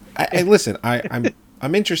 Listen,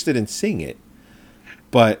 I'm interested in seeing it,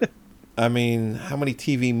 but I mean, how many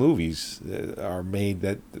TV movies are made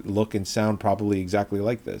that look and sound probably exactly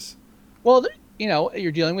like this? Well,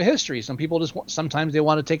 you're dealing with history. Some people sometimes they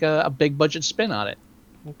want to take a big budget spin on it.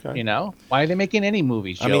 Okay. Why are they making any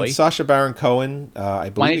movies, Joey? I mean, Sacha Baron Cohen, I Why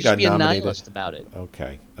believe he don't you got be a nominated. nihilist about it?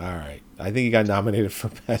 Okay, all right. I think he got nominated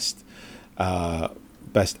for best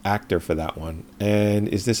actor for that one. And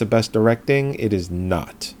is this a best directing? It is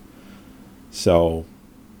not. So,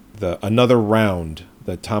 another round.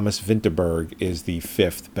 The Thomas Vinterberg is the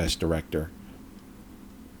 5th best director.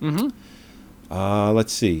 Mm-hmm.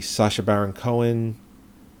 Let's see. Sacha Baron Cohen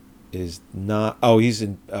is not. Oh, he's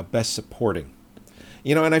in best supporting.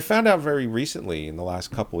 And I found out very recently in the last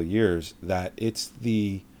couple of years that it's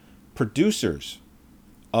the producers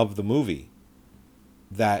of the movie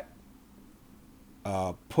that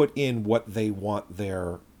put in what they want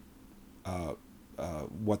their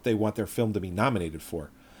film to be nominated for.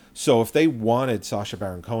 So if they wanted Sacha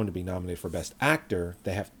Baron Cohen to be nominated for Best Actor,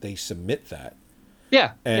 they submit that.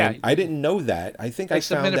 Yeah, and I didn't know that. I think I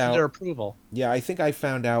found out for their approval. Yeah, I think I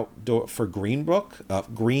found out for Green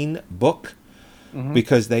Book, Mm-hmm.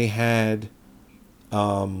 because they had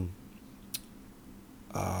Mahershala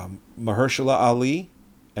Ali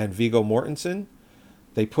and Viggo Mortensen.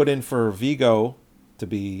 They put in for Viggo to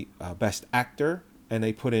be Best Actor, and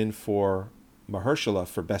they put in for Mahershala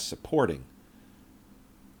for Best Supporting.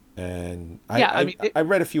 And I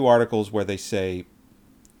read a few articles where they say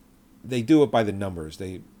they do it by the numbers.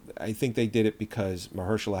 I think they did it because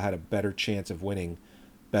Mahershala had a better chance of winning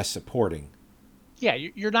Best Supporting. Yeah,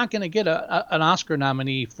 you're not going to get an Oscar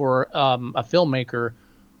nominee for a filmmaker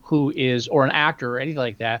who is, or an actor or anything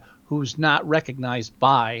like that, who's not recognized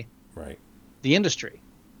by the industry.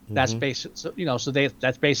 Mm-hmm. That's basic. So,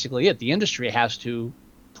 that's basically it. The industry has to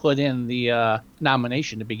put in the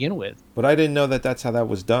nomination to begin with. But I didn't know that that's how that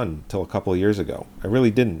was done until a couple of years ago. I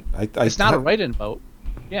really didn't. It's not a write-in vote.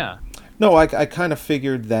 Yeah. No, I kind of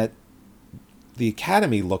figured that the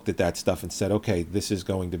Academy looked at that stuff and said, okay, this is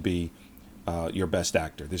going to be your best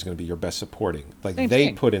actor. This is going to be your best supporting. Same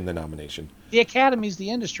thing. Put in the nomination. The Academy's the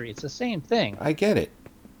industry. It's the same thing. I get it.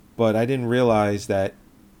 But I didn't realize that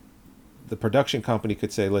the production company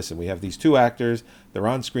could say, listen, we have these 2 actors. They're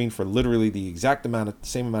on screen for literally the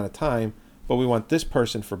same amount of time, but we want this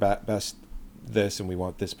person for best this, and we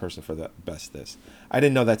want this person for the best this. I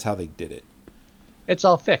didn't know that's how they did it. It's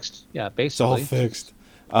all fixed. Yeah, basically. It's all fixed.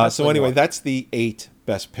 So anyway, that's the 8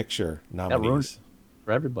 Best Picture nominees. That ruined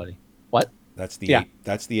for everybody. What? That's the 8.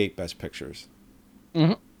 That's the 8 Best Pictures.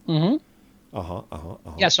 Mm-hmm.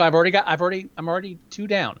 Mm-hmm. Yeah. So I'm already 2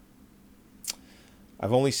 down.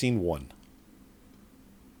 I've only seen 1.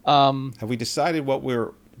 Have we decided what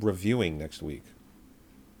we're reviewing next week?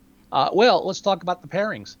 Well, let's talk about the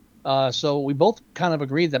pairings. So we both kind of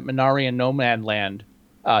agreed that Minari and Nomadland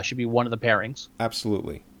should be one of the pairings.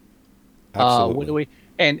 Absolutely. What do we?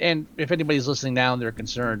 And if anybody's listening now and they're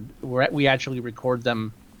concerned, we actually record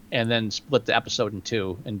them and then split the episode in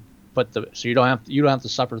 2 and so you don't have to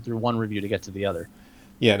suffer through one review to get to the other.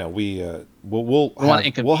 Yeah, no, we'll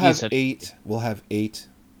have 8. We'll have 8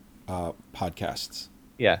 podcasts.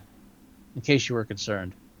 Yeah, in case you were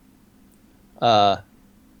concerned. What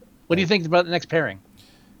do you think about the next pairing?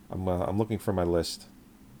 I'm looking for my list.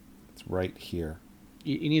 It's right here.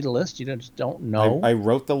 You need a list? You just don't know? I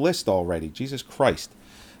wrote the list already. Jesus Christ.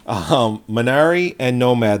 Minari and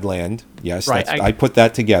Nomadland. Yes, right. I put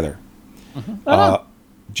that together. Mm-hmm.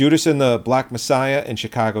 Judas and the Black Messiah and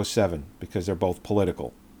Chicago 7 because they're both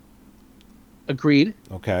political. Agreed.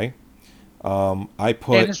 Okay. I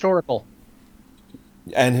put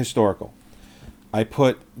and historical. I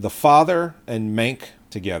put The Father and Mank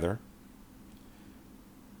together.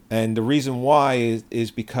 And the reason why is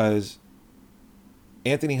because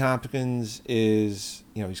Anthony Hopkins is,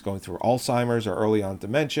 he's going through Alzheimer's or early on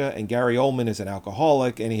dementia, and Gary Oldman is an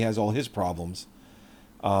alcoholic and he has all his problems.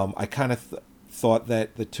 I kind of thought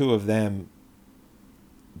that the 2 of them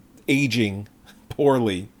aging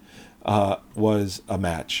poorly was a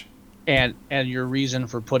match. And your reason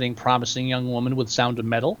for putting Promising Young Woman with Sound of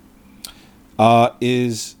Metal?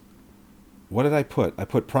 Is, what did I put? I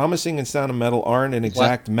put Promising and Sound of Metal aren't an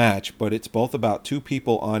exact match, but it's both about 2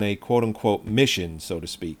 people on a quote-unquote mission, so to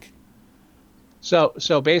speak.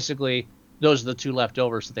 So basically, those are the 2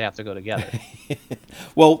 leftovers that they have to go together.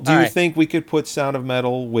 Well, do you think we could put Sound of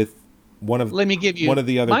Metal with one of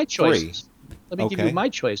the other my 3? Choices. Let me give you my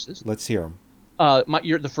choices. Let's hear them.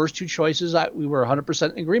 The first 2 choices we were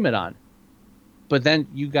 100% in agreement on, but then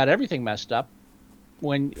you got everything messed up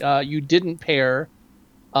when you didn't pair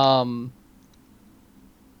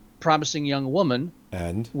Promising Young Woman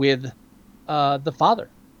with The Father.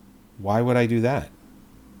 Why would I do that?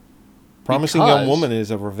 Promising Young Woman is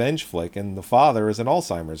a revenge flick, and The Father is an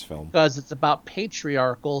Alzheimer's film. Because it's about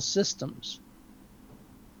patriarchal systems.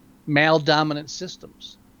 male dominant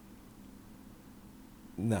systems.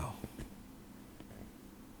 No.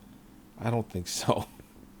 I don't think so.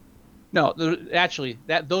 No, actually,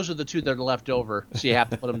 those are the two that are left over, so you have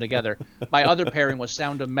to put them together. My other pairing was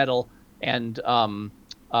Sound of Metal and What,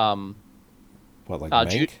 like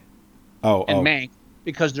Mank? Mank,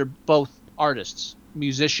 because they're both artists,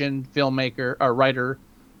 musician, filmmaker, or writer.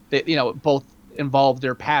 They, both involve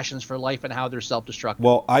their passions for life and how they're self-destructive.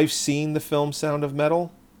 Well, I've seen the film Sound of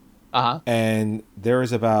Metal, and there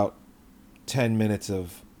is about 10 minutes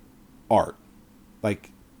of art.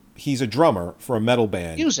 Like, he's a drummer for a metal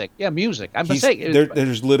band. Music. I'm saying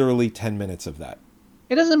there's literally 10 minutes of that.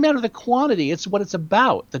 It doesn't matter the quantity; it's what it's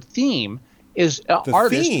about. The theme is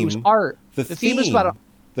artist whose art. The theme is about.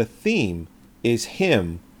 The theme is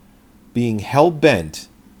him being hell-bent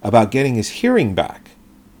about getting his hearing back.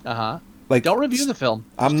 Like, don't review the film.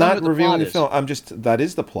 I'm not reviewing the film. I'm just, that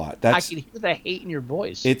is the plot. I can hear the hate in your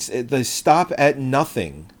voice. It's the stop at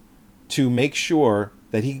nothing to make sure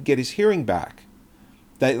that he can get his hearing back.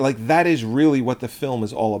 That is really what the film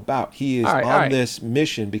is all about. He is on this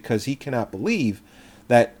mission because he cannot believe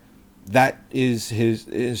that is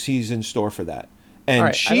he's in store for that.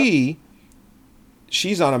 And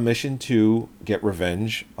she's on a mission to get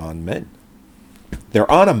revenge on men. They're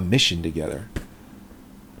on a mission together.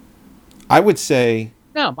 I would say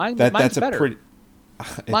mine's better.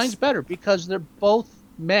 Mine's better because they're both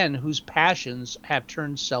men whose passions have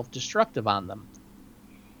turned self-destructive on them.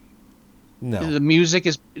 No, the music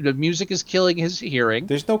is killing his hearing.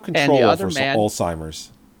 There's no control over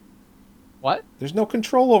Alzheimer's. What? There's no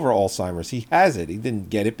control over Alzheimer's. He has it. He didn't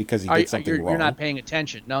get it because he did something wrong. You're not paying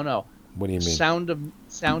attention. No. What do you mean? Sound of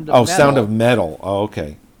Metal. Sound of Metal. Oh,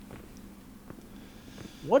 okay.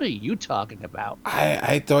 What are you talking about?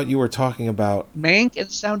 I thought you were talking about Mank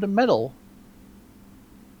and Sound of Metal.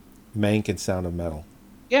 Mank and Sound of Metal.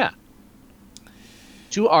 Yeah.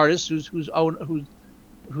 Two artists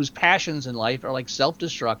whose passions in life are like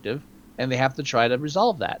self-destructive, and they have to try to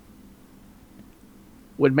resolve that.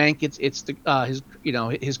 With Mank, it's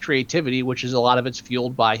his creativity, which is a lot of it's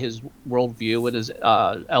fueled by his worldview and his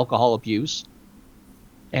alcohol abuse,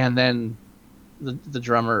 and then the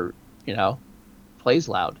drummer, plays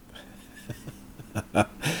loud.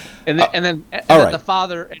 and then the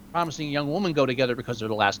father and promising young woman go together because they're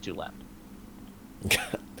the last two left.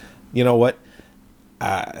 You know what?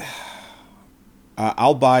 I'll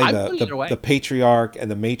buy the patriarch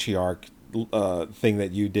and the matriarch thing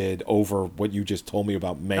that you did over what you just told me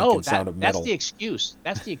about Mank and Sound of Metal. That's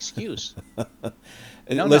the excuse.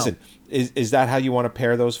 Listen, is that how you want to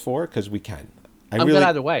pair those four? Because we can. I'm good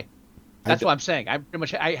either way. That's what I'm saying. I pretty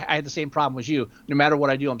much I had the same problem as you. No matter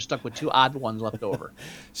what I do, I'm stuck with two odd ones left over.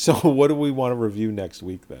 So what do we want to review next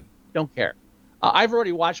week then? Don't care. I've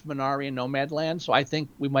already watched Minari and Nomadland, so I think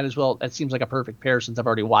we might as well. That seems like a perfect pair since I've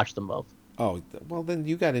already watched them both. Oh, well, then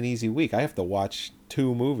you got an easy week. I have to watch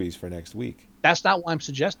 2 movies for next week. That's not why I'm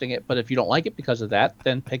suggesting it, but if you don't like it because of that,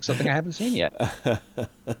 then pick something I haven't seen yet.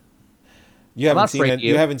 You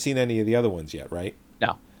haven't seen any of the other ones yet, right?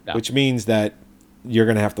 No. Which means that you're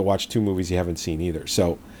going to have to watch 2 movies you haven't seen either.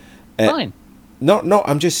 So, fine. No,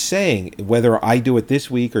 I'm just saying whether I do it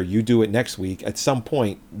this week or you do it next week, at some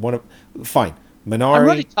point, fine. Minari, I'm a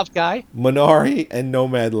really tough guy. Minari and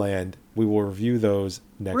Nomadland, we will review those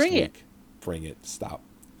next week. Bring it. Stop.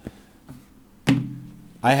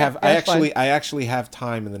 I actually have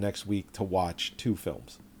time in the next week to watch 2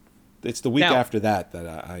 films. It's the week after that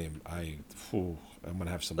I'm gonna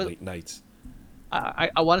have some late nights. I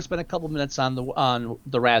want to spend a couple minutes on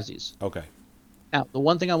the Razzies. Okay. Now, the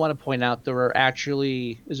one thing I want to point out, there are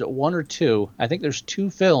actually, is it 1 or 2? I think there's 2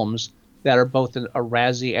 films that are both a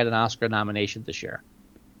Razzie and an Oscar nomination this year.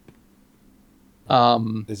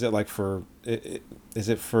 Is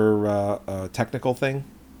it for a technical thing?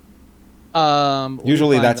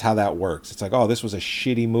 Usually that's how that works. It's like, oh, this was a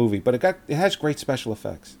shitty movie, but it has great special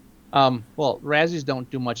effects. Well, Razzies don't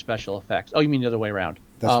do much special effects. Oh, you mean the other way around?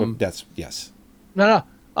 Yes. No.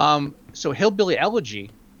 So Hillbilly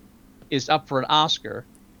Elegy is up for an Oscar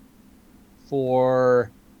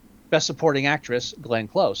for Best Supporting Actress, Glenn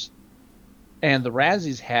Close. And the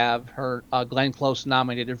Razzies have her Glenn Close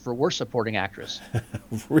nominated for Worst Supporting Actress.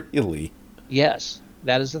 Really? Yes.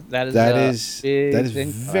 That is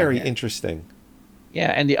very interesting.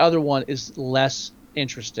 Yeah, and the other one is less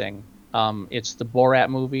interesting. It's the Borat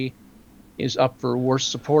movie is up for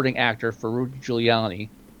Worst Supporting Actor for Rudy Giuliani.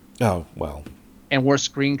 Oh, well. And worst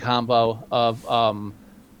screen combo of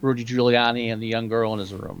Rudy Giuliani and the young girl in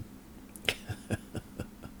his room.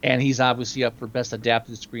 And he's obviously up for Best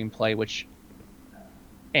Adapted Screenplay,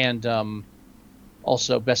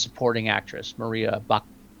 also Best Supporting Actress, Maria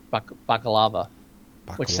baklava,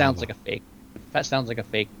 which sounds Baklava. like a fake. That sounds like a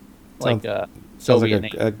fake, Sounds- like Sounds Soviet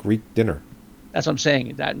like name. a Greek dinner. That's what I'm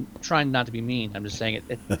saying. I'm trying not to be mean. I'm just saying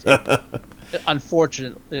it's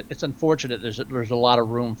unfortunate. It's unfortunate. There's a lot of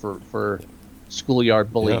room for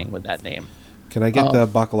schoolyard bullying Yeah. with that name. Can I get the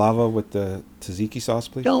baklava with the tzatziki sauce,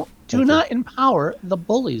 please? Do Thank you. not empower the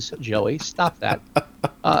bullies, Joey. Stop that.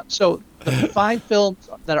 So the 5 films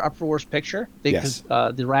that are up for Worst Picture, because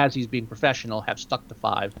the Razzies, being professional, have stuck to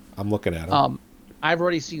 5. I'm looking at them. I've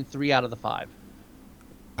already seen 3 out of the 5.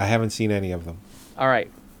 I haven't seen any of them. All right.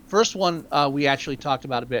 First one we actually talked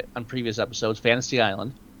about a bit on previous episodes, Fantasy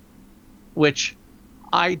Island, which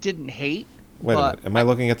I didn't hate. Wait a but minute. Am I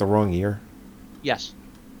looking at the wrong year? Yes.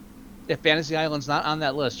 If Fantasy Island's not on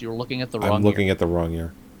that list, you're looking at the wrong I'm looking year. at the wrong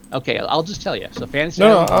year. Okay, I'll just tell you. So Fantasy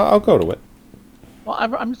No, Island. I'll go to it. Well,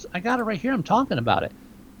 I got it right here. I'm talking about it.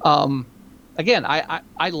 Again,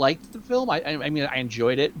 I liked the film. I mean, I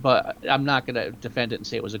enjoyed it, but I'm not going to defend it and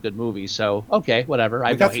say it was a good movie. So, okay, whatever.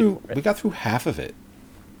 We got through half of it.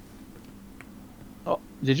 Oh,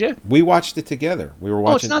 did you? We watched it together. We were it's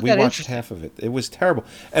watching. not We that watched interesting. half of it. It was terrible.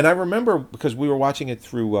 And I remember because we were watching it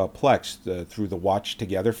through Plex, through the Watch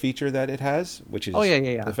Together feature that it has, which is. Oh,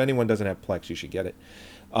 yeah. If anyone doesn't have Plex, you should get it.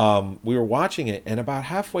 We were watching it, and about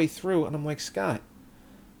halfway through, and I'm like, Scott,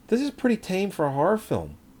 this is pretty tame for a horror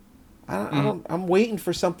film. I'm waiting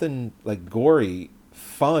for something like gory,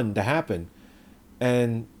 fun to happen,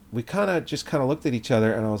 and we kind of looked at each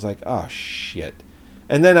other, and I was like, oh shit.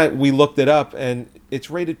 And then we looked it up, and it's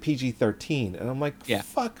rated PG-13, and I'm like, Yeah.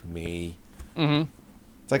 fuck me. Mm-hmm.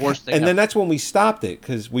 It's like, Worst thing and then ever. that's when we stopped it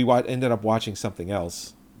because we ended up watching something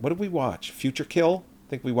else. What did we watch? Future Kill. I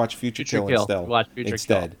think we watched Future Kill instead. We watched Future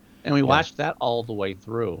instead. Kill. And we watched that all the way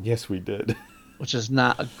through, Yes, we did. which is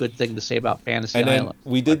not a good thing to say about Fantasy And then Island.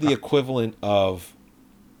 we did the equivalent of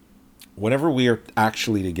whenever we are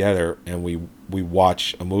actually together and we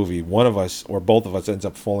watch a movie, one of us or both of us ends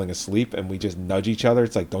up falling asleep and we just nudge each other.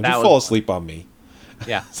 It's like, don't That you was fall fun. asleep on me.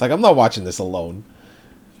 Yeah. It's like, I'm not watching this alone.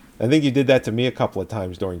 I think you did that to me a couple of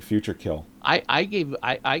times during Future Kill. I gave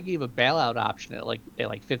a bailout option at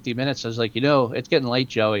like 50 minutes. I was like, it's getting late,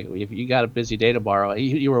 Joey. If you got a busy day tomorrow,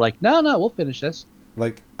 you were like, no, we'll finish this.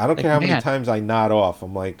 Like, I don't Like, care how many man. times I nod off.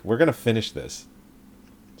 I'm like, we're going to finish this.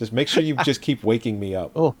 Just make sure you just keep waking me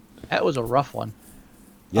up. Oh, that was a rough one.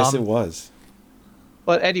 Yes, it was.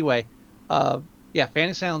 But anyway,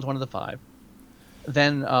 Fantasy Island's one of the 5.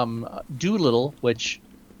 Then Doolittle, which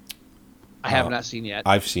I have not seen yet.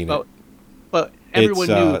 I've seen it. But everyone It's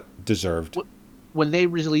knew deserved. when they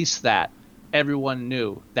released that, everyone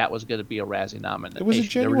knew that was going to be a Razzie nomination. It was a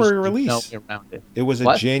There was January no release. way around it. It was a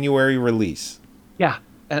What? January release. Yeah,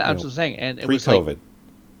 and I'm know, just saying, and it was like, Pre-COVID.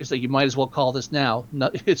 it's like you might as well call this now.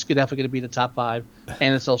 No, it's definitely going to be the top 5,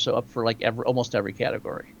 and it's also up for like almost every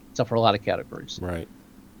category. It's up for a lot of categories. Right.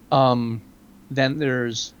 Then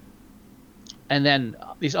there's, and then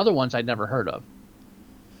these other ones I'd never heard of.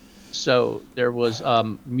 So there was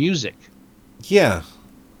music. Yeah.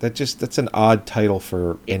 That's an odd title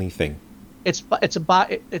for anything. It's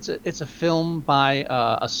a film by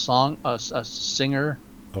a singer.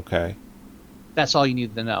 Okay. That's all you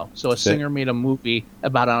need to know. So a That's it. singer made a movie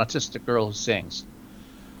about an autistic girl who sings.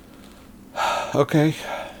 Okay.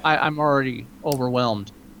 I'm already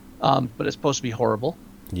overwhelmed, but it's supposed to be horrible.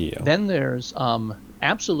 Yeah. Then there's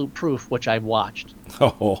Absolute Proof, which I watched.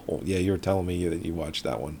 Oh, yeah, you were telling me that you watched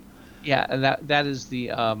that one. Yeah, and that is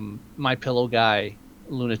the My Pillow guy,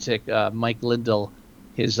 lunatic Mike Lindell,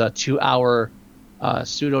 his 2-hour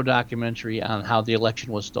pseudo documentary on how the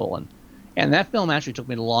election was stolen. And that film actually took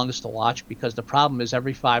me the longest to watch because the problem is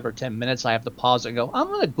every 5 or 10 minutes I have to pause and go, I'm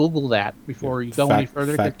going to Google that before you go any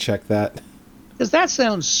further. Fact check that. Because that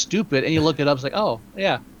sounds stupid, and you look it up, it's like, oh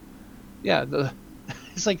yeah.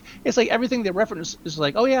 It's like everything they reference is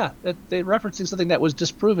like, oh yeah, they're referencing something that was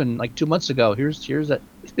disproven like 2 months ago. Here's that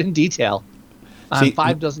in detail. See,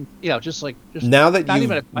 5 doesn't, just Now that not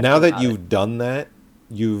even a question about you've done that,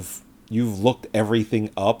 you've looked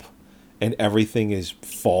everything up and everything is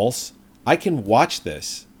false. I can watch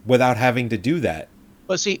this without having to do that.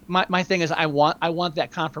 But see, my thing is, I want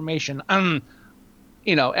that confirmation. Oh,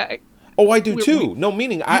 I do We- too. we- No,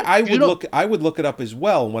 meaning I you would look it up as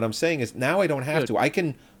well. And what I'm saying is now I don't have to. I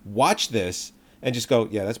can watch this and just go,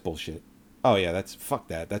 yeah, that's bullshit. Oh yeah, fuck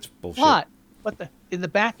that. That's bullshit. But in the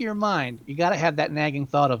back of your mind, you got to have that nagging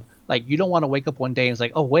thought of like, you don't want to wake up one day and it's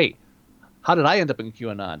like, oh wait, how did I end up in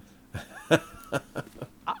QAnon?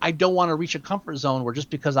 I don't want to reach a comfort zone where just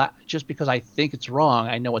because I think it's wrong,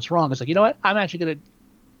 I know it's wrong. It's like, you know what? I'm actually going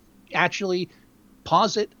to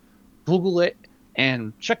pause it, Google it,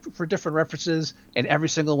 and check for different references. And every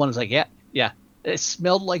single one is like, yeah, It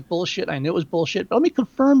smelled like bullshit. I knew it was bullshit. But let me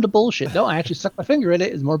confirm the bullshit. No, I actually stuck my finger in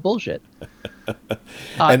it. It's more bullshit.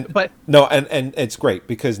 But it's great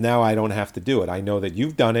because now I don't have to do it. I know that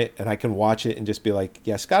you've done it, and I can watch it and just be like,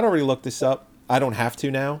 yeah, Scott already looked this up. I don't have to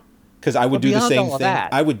now because I would do the same thing.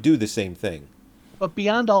 I would do the same thing. But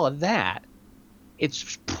beyond all of that,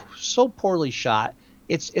 it's so poorly shot.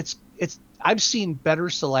 It's I've seen better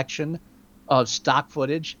selection of stock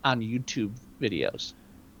footage on YouTube videos.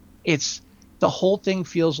 It's the whole thing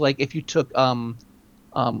feels like if you took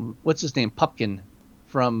what's his name, Pupkin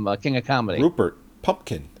from King of Comedy. Rupert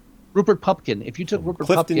Pupkin. If you took Rupert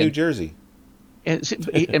Clifton, Pupkin, New Jersey, and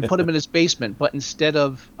put him in his basement, but instead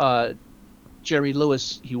of Jerry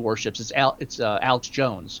Lewis he worships, it's Alex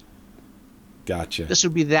Jones. Gotcha. This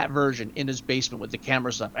would be that version in his basement with the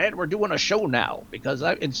camera stuff. And we're doing a show now because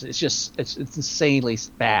it's insanely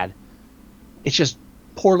bad. It's just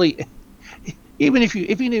poorly. Even if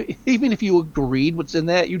you agreed what's in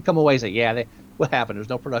that, you'd come away and say, "Yeah, what happened? There's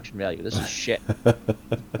no production value. This is shit.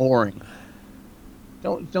 Boring."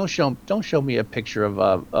 Don't show me a picture of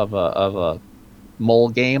a mole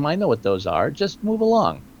game. I know what those are. Just move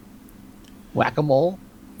along. Whack-a-mole.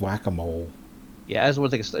 Whack-a-mole. Yeah, that's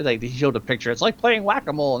what they showed a picture. It's like playing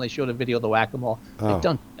whack-a-mole, and they showed a video of the whack-a-mole. Oh.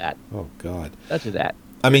 Don't do that. Oh God. Don't do that.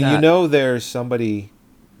 I mean,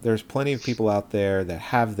 there's plenty of people out there that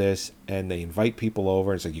have this, and they invite people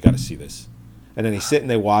over, and it's like, you got to see this. And then they sit and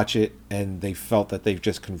they watch it, and they felt that they've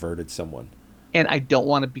just converted someone. And I don't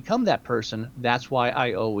want to become that person. That's why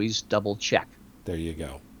I always double check. There you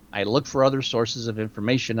go. I look for other sources of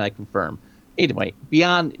information. I confirm. Anyway,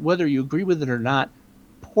 beyond whether you agree with it or not,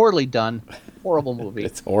 poorly done, horrible movie.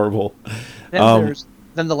 It's horrible. Then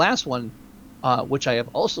the last one, which I have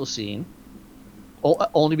also seen,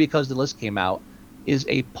 only because the list came out, is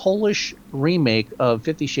a Polish remake of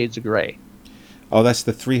 50 Shades of Grey. Oh, that's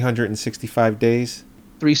the 365 days?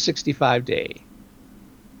 365 Day.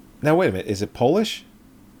 Now, wait a minute. Is it Polish?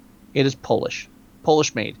 It is Polish.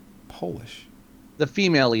 Polish made. Polish. The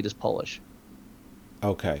female lead is Polish.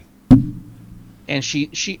 Okay. And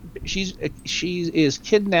she is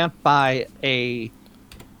kidnapped by a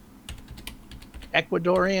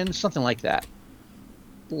Ecuadorian, something like that.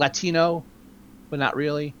 Latino, but not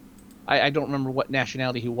really. I don't remember what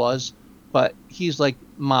nationality he was, but he's like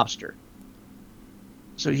mobster.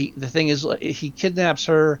 So the thing is, he kidnaps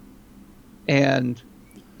her and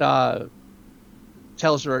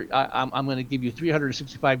tells her, I'm going to give you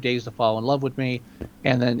 365 days to fall in love with me.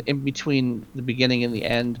 And then in between the beginning and the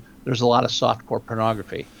end, there's a lot of softcore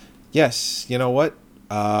pornography. Yes. You know what?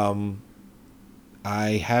 I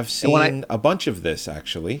have seen a bunch of this,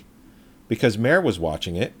 actually, because Mare was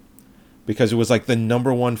watching it, because it was like the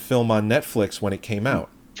 #1 film on Netflix when it came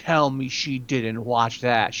out. Tell me she didn't watch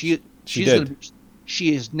that. She did.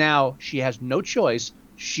 She has no choice.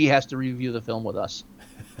 She has to review the film with us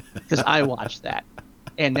because I watched that.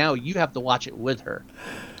 And now you have to watch it with her.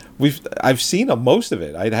 I've seen most of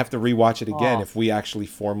it. I'd have to rewatch it again if we actually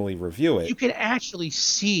formally review it. You can actually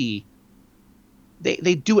see they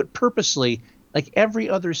do it purposely. Like every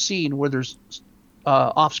other scene where there's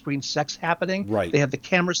off-screen sex happening, right? They have the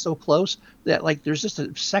camera so close that like there's just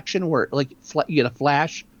a section where like you get a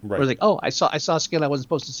flash, right? Where like, oh, I saw skin I wasn't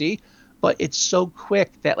supposed to see, but it's so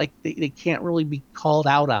quick that like they can't really be called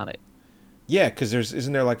out on it. Yeah, because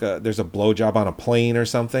isn't there like there's a blowjob on a plane or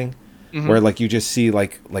something, mm-hmm. where like you just see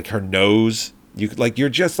like her nose. You're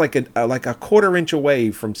just like a quarter inch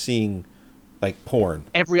away from seeing like porn.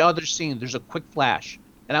 Every other scene, there's a quick flash,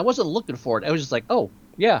 and I wasn't looking for it. I was just like, oh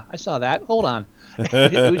yeah, I saw that. Hold on.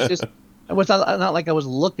 It was just. It was not like I was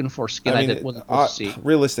looking for skin I wasn't supposed to see.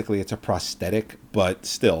 Realistically, it's a prosthetic, but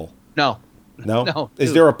still. No.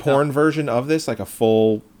 Is there a porn version of this, like a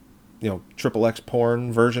full, XXX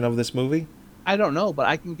porn version of this movie? I don't know, but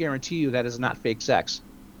I can guarantee you that is not fake sex.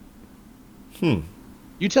 You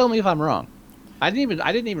tell me if I'm wrong. I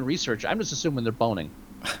didn't even research it. I'm just assuming they're boning,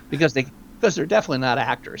 because they're definitely not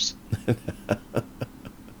actors.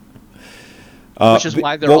 Which is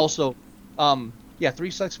why they're also,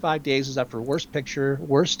 365 Days is up for Worst Picture,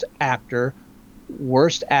 Worst Actor,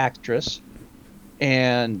 Worst Actress,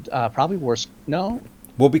 and probably worst. No.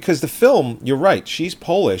 Well, because the film, you're right. She's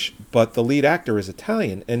Polish, but the lead actor is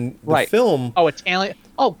Italian, and the film. Oh, Italian.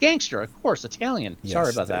 Oh, gangster, of course, Italian. Yes,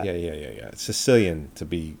 sorry about that. Yeah. Sicilian, to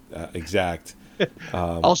be exact.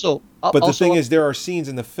 But the thing is, there are scenes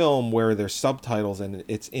in the film where there's subtitles and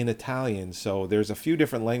it's in Italian, so there's a few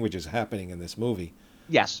different languages happening in this movie.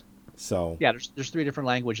 Yes. So yeah, there's 3 different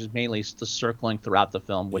languages, mainly the circling throughout the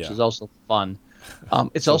film, which is also fun.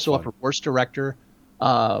 It's also up for worst director,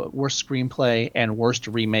 worst screenplay, and worst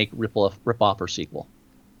remake, rip-off, or sequel.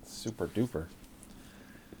 Super duper.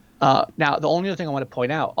 Now, the only other thing I want to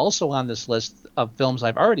point out, also on this list of films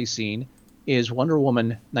I've already seen, is Wonder Woman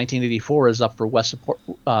 1984 is up for Worst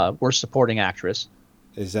Supporting Actress.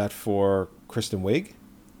 Is that for Kristen Wiig?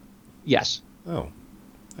 Yes. Oh,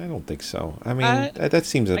 I don't think so. I mean, that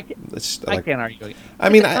seems I can't argue it. I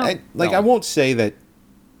mean, No. I won't say that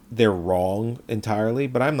they're wrong entirely,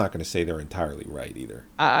 but I'm not going to say they're entirely right either.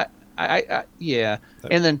 Yeah.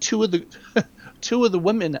 And then two of the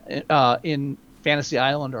women in Fantasy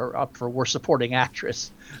Island are up for Worst Supporting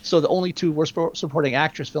Actress. So the only two Worst Supporting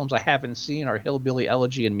Actress films I haven't seen are Hillbilly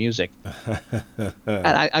Elegy and Music. and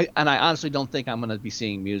I honestly don't think I'm going to be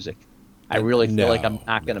seeing Music. I really feel like I'm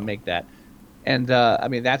not going to make that. And I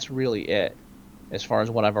mean, that's really it as far as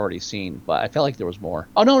what I've already seen. But I felt like there was more.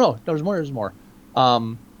 Oh no, there was more.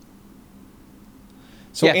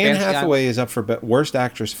 So yeah, Anne Fantasy Hathaway is up for Worst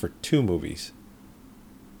Actress for 2 movies,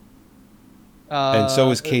 and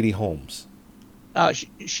so is Katie Holmes.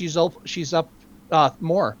 She's up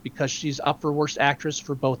more because she's up for Worst Actress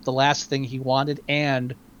for both The Last Thing He Wanted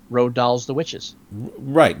and Road Dolls the Witches.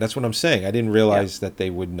 Right, that's what I'm saying. I didn't realize that they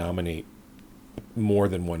would nominate more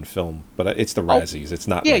than one film, but it's the Razzies. It's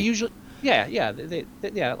not. Yeah, usually. Yeah. They,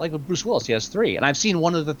 like with Bruce Willis, he has 3, and I've seen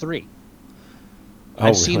one of the 3.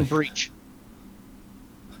 I've seen Breach.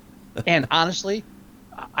 And honestly,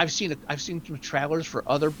 I've seen some trailers for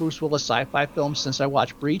other Bruce Willis sci-fi films since I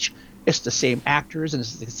watched Breach. It's the same actors and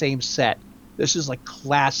it's the same set. This is like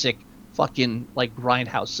classic fucking like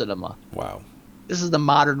grindhouse cinema. Wow. This is the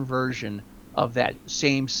modern version of that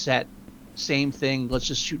same set, same thing. Let's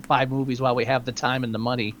just shoot 5 movies while we have the time and the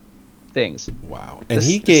money things. Wow. And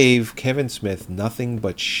he gave Kevin Smith nothing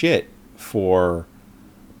but shit for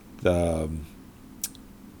the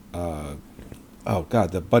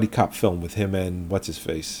the buddy cop film with him and what's his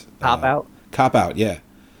face? Cop Out? Cop Out, yeah.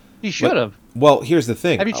 He should have. Well, here's the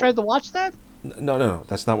thing. Have you tried to watch that? No.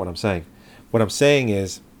 That's not what I'm saying. What I'm saying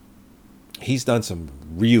is he's done some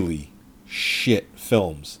really shit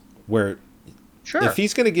films where if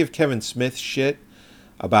he's going to give Kevin Smith shit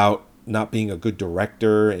about not being a good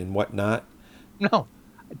director and whatnot. No.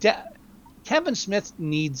 Kevin Smith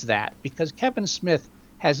needs that because Kevin Smith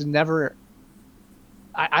has never...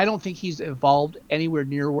 I don't think he's evolved anywhere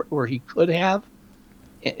near where he could have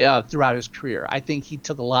throughout his career. I think he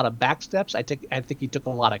took a lot of back steps. I think he took a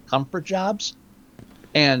lot of comfort jobs,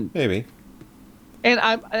 and maybe.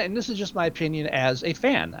 And this is just my opinion as a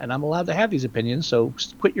fan, and I'm allowed to have these opinions. So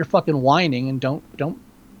quit your fucking whining and don't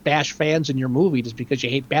bash fans in your movie just because you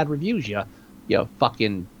hate bad reviews. You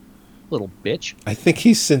fucking little bitch. I think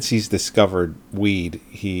since he's discovered weed,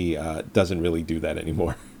 he doesn't really do that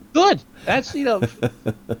anymore. Good. That's,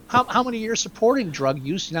 how many years supporting drug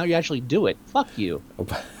use, now you actually do it. Fuck you.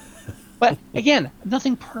 But again,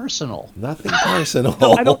 nothing personal. Nothing personal.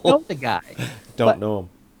 No, I don't know the guy. Don't know him.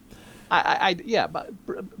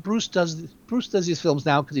 But Bruce does these films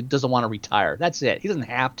now because he doesn't want to retire. That's it. He doesn't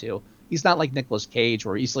have to. He's not like Nicolas Cage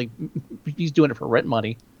where he's doing it for rent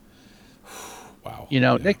money. Wow.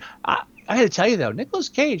 Nick, I got to tell you though, Nicolas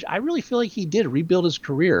Cage, I really feel like he did rebuild his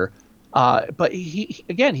career. But he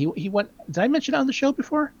went. Did I mention it on the show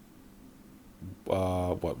before?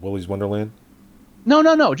 What, Willy's Wonderland?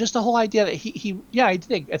 No. Just the whole idea that I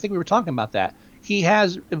think we were talking about that. He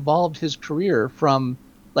has evolved his career from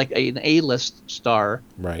like an A-list star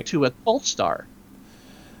to a cult star,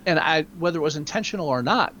 and whether it was intentional or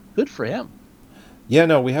not, good for him. Yeah,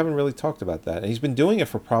 no, we haven't really talked about that, and he's been doing it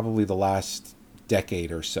for probably the last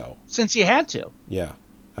decade or so. Since he had to. Yeah,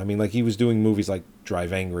 I mean, like he was doing movies like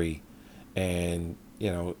Drive Angry. And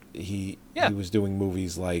he was doing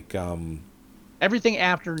movies like everything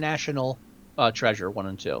after National Treasure 1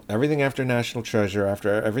 and 2. Everything after National Treasure,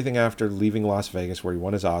 everything after Leaving Las Vegas, where he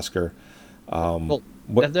won his Oscar.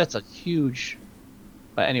 That's a huge.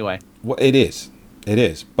 But anyway, well, it is.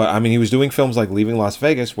 But I mean, he was doing films like Leaving Las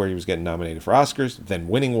Vegas, where he was getting nominated for Oscars, then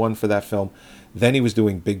winning one for that film. Then he was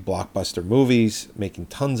doing big blockbuster movies, making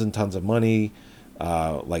tons and tons of money.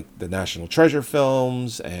 Like the National Treasure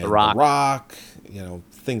films and The Rock,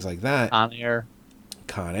 things like that.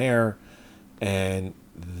 Con Air, and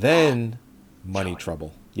then Money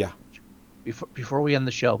Trouble. Yeah. Before we end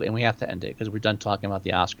the show, and we have to end it because we're done talking about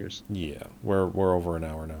the Oscars. Yeah, we're over an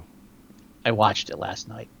hour now. I watched it last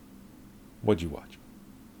night. What'd you watch?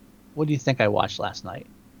 What do you think I watched last night?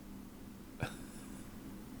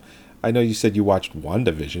 I know you said you watched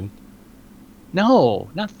WandaVision.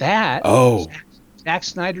 No, not that. Oh. Zack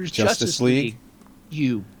Snyder's Justice League.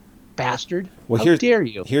 You bastard. Well, How dare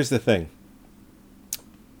you? Here's the thing.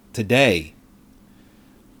 Today,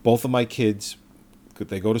 both of my kids,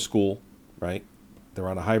 they go to school, right? They're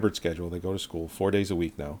on a hybrid schedule. They go to school 4 days a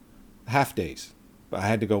week now. Half days. I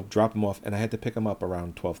had to go drop him off, and I had to pick him up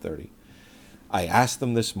around 12:30. I asked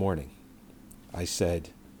them this morning. I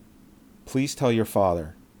said, please tell your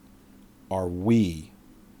father, are we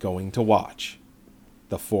going to watch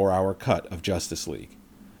the 4-hour cut of Justice League?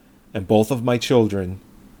 And both of my children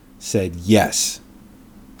said yes.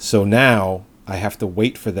 So now I have to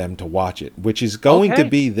wait for them to watch it, which is going to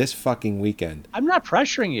be this fucking weekend. I'm not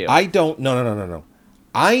pressuring you. No.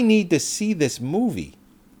 I need to see this movie.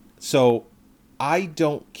 So I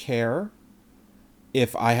don't care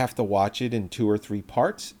if I have to watch it in 2 or 3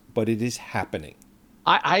 parts, but it is happening.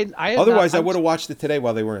 Otherwise, I would have watched it today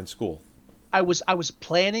while they were in school. I was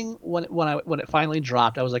planning when it finally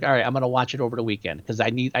dropped. I was like, all right, I'm gonna watch it over the weekend because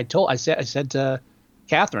I said to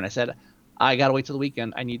Catherine, I said, I gotta wait till the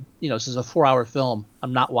weekend. I need, this is a 4-hour film.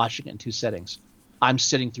 I'm not watching it in 2 sittings. I'm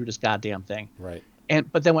sitting through this goddamn thing. Right.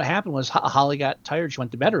 But then what happened was Holly got tired. She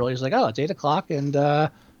went to bed early. She's like, oh, it's 8:00, and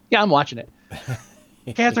yeah, I'm watching it.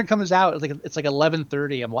 Catherine comes out. It's like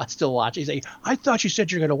 11:30. I'm still watching. She's like, I thought you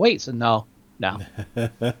said you're gonna wait. So no,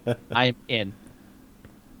 I'm in.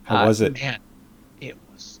 How was it? Man, it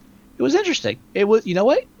was interesting. It was, you know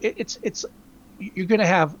what? It's you're gonna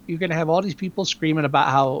have all these people screaming about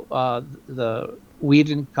how the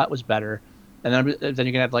Whedon cut was better, and then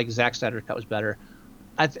you're gonna have like Zack Snyder cut was better.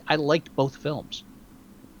 I liked both films.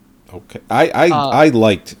 Okay, I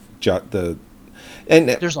liked the. And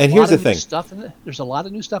there's a and lot here's of the new thing. Stuff there's a lot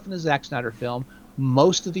of new stuff in the Zack Snyder film.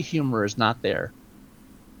 Most of the humor is not there.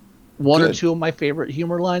 One or two of my favorite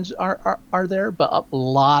humor lines are there, but a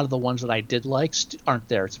lot of the ones that I did like aren't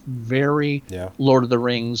there. It's very Lord of the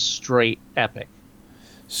Rings straight epic.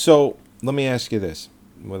 So let me ask you this,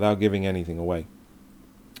 without giving anything away,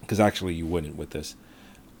 because actually you wouldn't with this.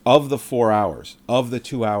 Of the 4 hours, of the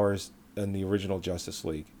 2 hours in the original Justice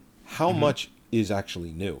League, how much is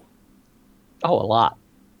actually new? Oh, a lot.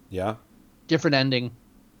 Yeah. Different ending.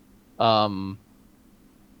 There's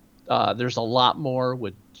a lot more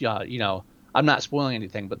with, I'm not spoiling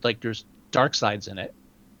anything, but like there's dark sides in it.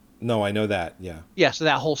 No, I know that. Yeah. Yeah. So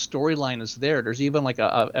that whole storyline is there. There's even like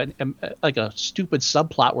a stupid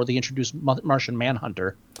subplot where they introduce Martian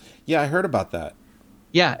Manhunter. Yeah, I heard about that.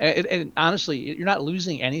 Yeah, and honestly, you're not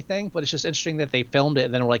losing anything, but it's just interesting that they filmed it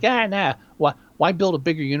and then we're like, nah, why build a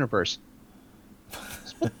bigger universe?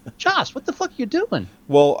 Joss, what the fuck are you doing?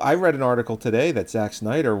 Well, I read an article today that Zack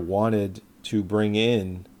Snyder wanted to bring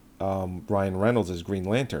in Ryan Reynolds as Green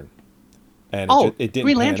Lantern, and it didn't.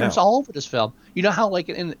 Green pan Lantern's out. all over this film. You know how like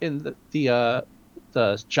in the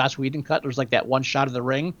Joss Whedon cut, there's like that one shot of the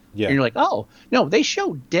ring, yeah, and you're like, oh no, they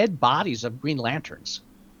show dead bodies of Green Lanterns.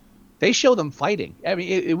 They show them fighting. I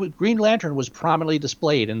mean, Green Lantern was prominently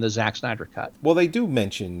displayed in the Zack Snyder cut. Well, they do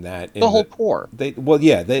mention that in the whole core.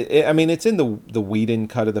 I mean, it's in the Whedon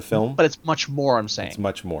cut of the film, but it's much more. I'm saying it's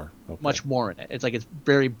much more. Okay. Much more in it. It's like it's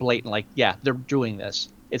very blatant. Like, yeah, they're doing this.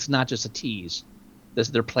 It's not just a tease.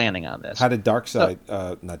 They're planning on this. How did Darkseid?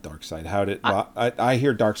 Not Darkseid. How did? I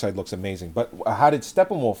hear Darkseid looks amazing, but how did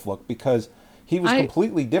Steppenwolf look? Because he was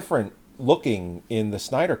completely different looking in the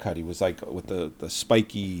Snyder cut. He was like with the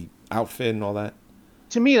spiky outfit and all that.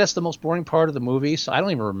 To me, that's the most boring part of the movie, so I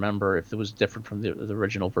don't even remember if it was different from the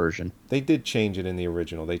original version. They did change it in the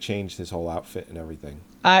original. They changed his whole outfit and everything.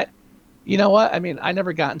 You know what? I mean, I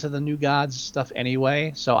never got into the New Gods stuff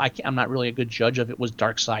anyway, so I'm not really a good judge of it was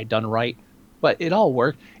Darkseid done right. But it all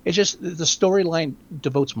worked. It's just the storyline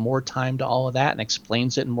devotes more time to all of that and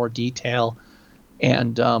explains it in more detail.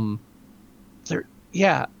 And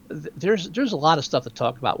there's a lot of stuff to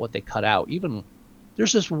talk about what they cut out. Even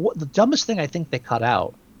there's the dumbest thing I think they cut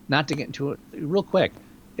out. Not to get into it real quick,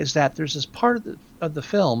 is that there's this part of the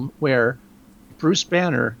film where Bruce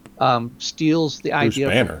Banner steals the idea.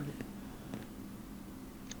 Bruce Banner.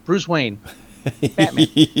 Bruce Wayne. Batman.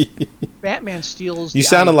 Batman steals. You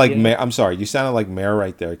sounded like Mare. I'm sorry. You sounded like Mare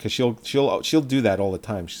right there, because she'll do that all the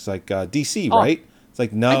time. She's like DC, right? It's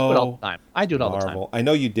like no. I do it all the time. I do it all the time. I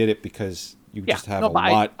know you did it because you just have a lot in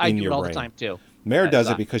your brain. I do it all the time too. Mare does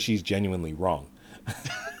it because she's genuinely wrong.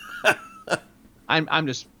 I'm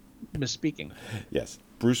just misspeaking. Yes,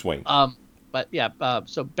 Bruce Wayne. But yeah.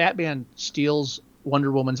 So Batman steals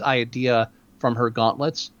Wonder Woman's idea from her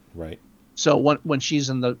gauntlets. Right. So when she's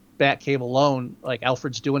in the Batcave alone, like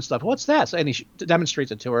Alfred's doing stuff. What's that? So, and he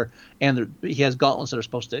demonstrates it to her, and he has gauntlets that are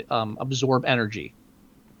supposed to absorb energy.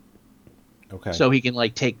 Okay. So he can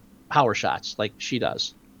like take power shots like she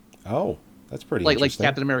does. Oh, that's pretty like interesting. Like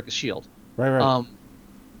Captain America's shield. Right.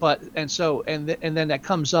 And then that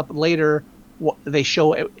comes up later. They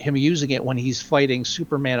show him using it when he's fighting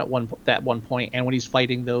Superman at one point, and when he's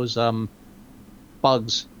fighting those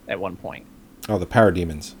bugs at one point. Oh, the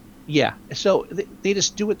parademons. Yeah, so they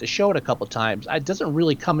just do it to show it a couple times. It doesn't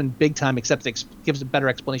really come in big time, except it gives a better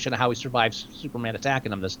explanation of how he survives Superman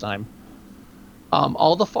attacking him this time.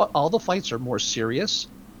 All the fights are more serious,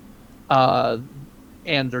 and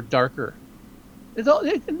they're darker.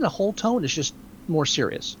 The whole tone is just more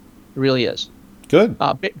serious. It really is. Good.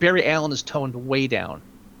 Barry Allen is toned way down.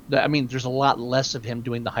 I mean, there's a lot less of him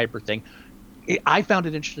doing the hyper thing. I found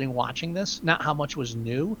it interesting watching this, not how much was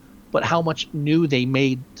new, but how much new they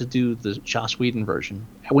made to do the Joss Whedon version.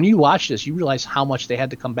 When you watch this, you realize how much they had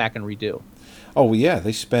to come back and redo. Oh yeah,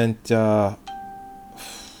 they spent 30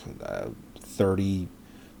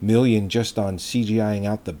 million just on CGIing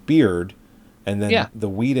out the beard, and then the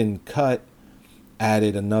Whedon cut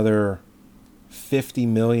added another 50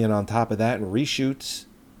 million on top of that in reshoots.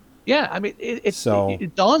 Yeah, I mean,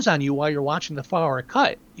 it dawns on you while you're watching the 4-hour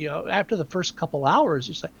cut. You know, after the first couple hours,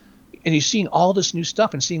 it's like, and you're seeing all this new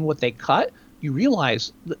stuff and seeing what they cut, you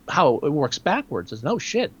realize how it works backwards. It's no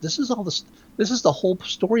shit. This is all this. This is the whole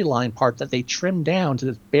storyline part that they trimmed down to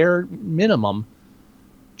the bare minimum,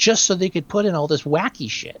 just so they could put in all this wacky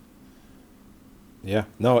shit. Yeah,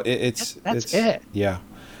 no, it's it. Yeah,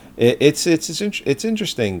 it's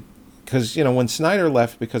interesting because when Snyder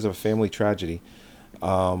left because of a family tragedy,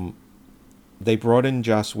 they brought in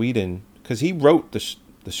Joss Whedon because he wrote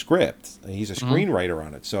the script. He's a screenwriter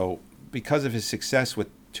on it. So because of his success with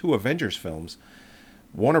 2 Avengers films,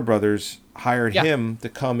 Warner Brothers hired him to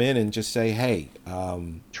come in and just say, "Hey,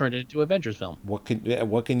 turn it into Avengers film. What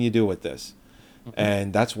can you do with this?"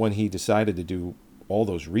 And that's when he decided to do all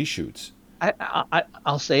those reshoots.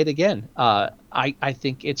 I'll say it again. I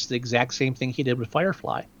think it's the exact same thing he did with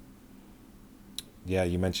Firefly. Yeah,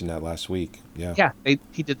 you mentioned that last week. Yeah. Yeah,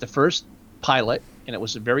 he did the first pilot, and it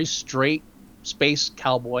was a very straight space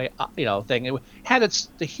cowboy, thing. It had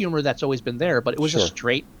the humor that's always been there, but it was a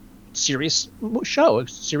straight, serious show. It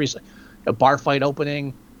was serious, a bar fight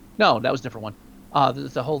opening. No, that was a different one.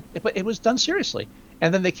 The whole, but it was done seriously.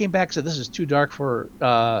 And then they came back and said, "This is too dark for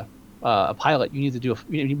a pilot. You need to do.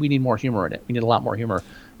 We need more humor in it. We need a lot more humor."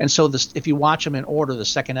 And so if you watch them in order, the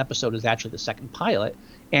second episode is actually the second pilot.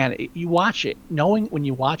 And you watch it, when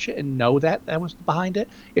you watch it and know that was behind it,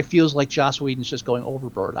 it feels like Joss Whedon's just going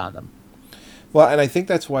overboard on them. Well, and I think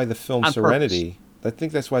that's why the film Serenity. I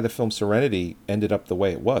think that's why the film Serenity ended up the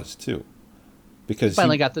way it was too, because he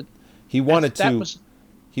wanted to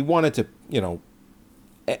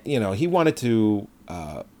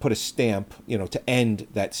put a stamp, to end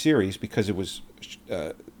that series because it was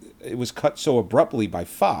cut so abruptly by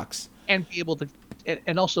Fox, and be able to.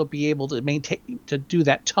 And also be able to maintain, to do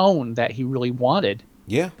that tone that he really wanted.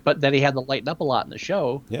 Yeah. But that he had to lighten up a lot in the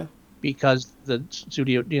show. Yeah. Because the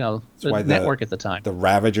studio, the network at the time. The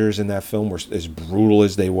Ravagers in that film were as brutal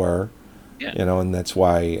as they were. Yeah. And that's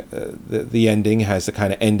why the ending has the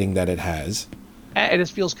kind of ending that it has. And it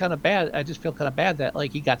feels kind of bad. I just feel kind of bad that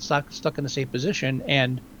he got stuck in the same position,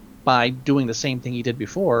 and by doing the same thing he did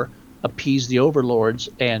before, appease the overlords,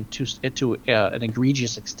 and to an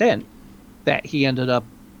egregious extent, that he ended up,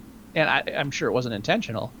 and I'm sure it wasn't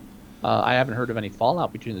intentional. I haven't heard of any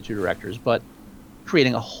fallout between the 2 directors, but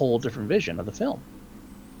creating a whole different vision of the film.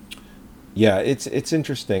 Yeah, it's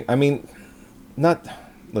interesting. I mean,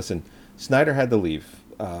 listen, Snyder had to leave.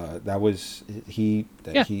 He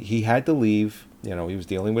had to leave. He was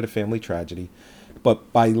dealing with a family tragedy,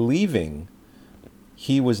 but by leaving,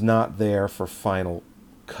 he was not there for final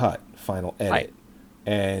edit, right.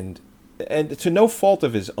 and to no fault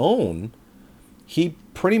of his own. He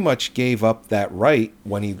pretty much gave up that right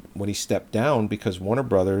when he stepped down, because Warner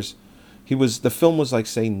Brothers, the film was like,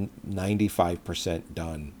 say, 95%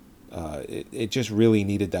 done. It just really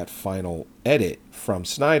needed that final edit from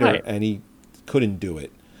Snyder, right. And he couldn't do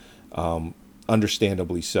it.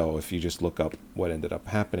 Understandably so, if you just look up what ended up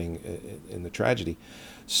happening in the tragedy.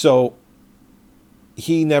 So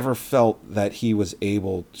he never felt that he was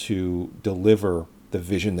able to deliver the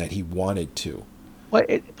vision that he wanted to. But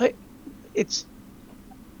it's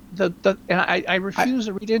and I refuse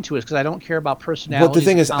to read into it because I don't care about personality. But the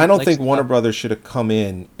thing is, I don't think Warner Brothers should have come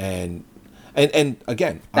in and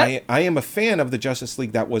again, I am a fan of the Justice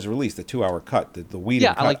League that was released, the 2-hour cut, the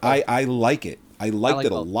Whedon cut. I like it. I liked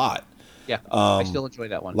it a lot. Yeah, I still enjoy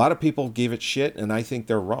that one. A lot of people gave it shit, and I think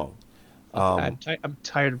they're wrong. I'm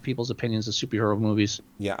tired of people's opinions of superhero movies.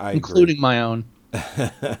 Yeah, including my own.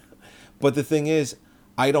 But the thing is,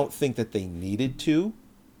 I don't think that they needed to.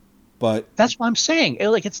 But that's what I'm saying.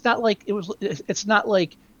 It's not like it was. It's not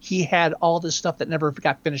like he had all this stuff that never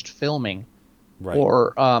got finished filming. Right.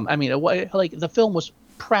 Or the film was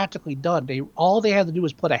practically done. All they had to do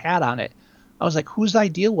was put a hat on it. I was like, whose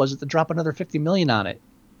idea was it to drop another $50 million on it?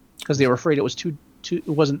 Because they were afraid it was too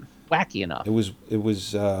wacky enough. It was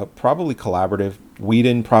probably collaborative.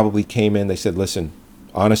 Whedon probably came in. They said, "Listen,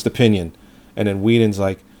 honest opinion," and then Whedon's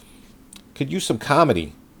like, "Could use some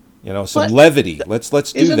comedy, some levity. Let's do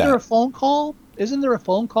that." Isn't there a phone call? Isn't there a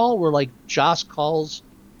phone call where like Joss calls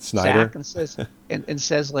Snyder Zack and says and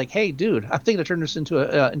says like, "Hey, dude, I'm thinking of turning this into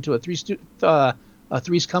a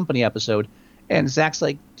Three's Company episode," and Zack's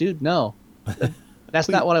like, "Dude, no, that's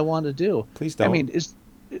not what I wanted to do." Please don't. I mean, is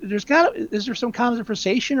there some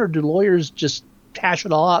conversation, or do lawyers just hash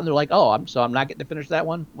it all out and they're like, "Oh, I'm not getting to finish that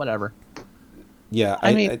one, whatever." Yeah,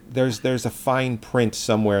 I mean, there's a fine print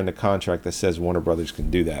somewhere in the contract that says Warner Brothers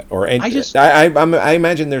can do that, I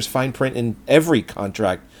imagine there's fine print in every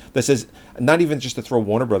contract that says not even just to throw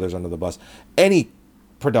Warner Brothers under the bus, any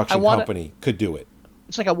production company could do it.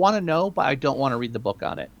 It's like I want to know, but I don't want to read the book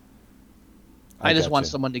on it. I just want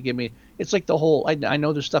someone to give me. It's like the whole. I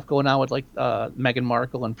know there's stuff going on with like Meghan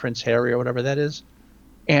Markle and Prince Harry or whatever that is,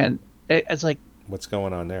 and it's like what's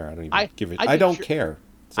going on there? I don't even give it. I don't care.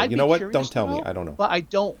 So, you know what? Don't tell me. I don't know. But I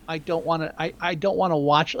don't want to. I don't want to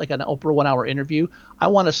watch like an Oprah 1 hour interview. I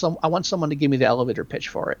want someone to give me the elevator pitch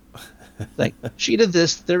for it. Like she did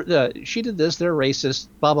this. She did this. They're racist.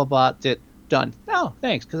 Blah blah blah. Done. No,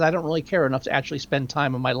 thanks. Because I don't really care enough to actually spend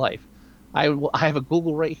time in my life. I have a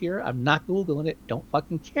Google right here. I'm not Googling it. Don't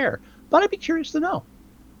fucking care. But I'd be curious to know.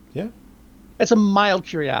 Yeah. It's a mild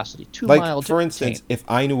curiosity. Too like, mild. For instance, if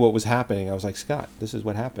I knew what was happening, I was like, Scott, this is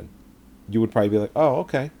what happened. You would probably be like, oh,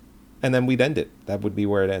 okay. And then we'd end it. That would be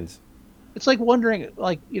where it ends. It's like wondering,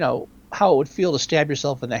 like, how it would feel to stab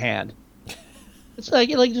yourself in the hand. It's like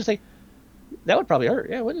just like, that would probably hurt.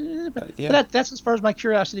 Yeah. But that's as far as my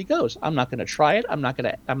curiosity goes. I'm not going to try it. I'm not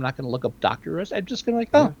going to look up doctor risk. I'm just going to like,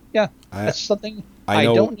 oh, yeah, that's something I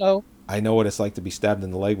don't know. I know what it's like to be stabbed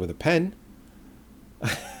in the leg with a pen.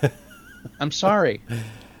 I'm sorry.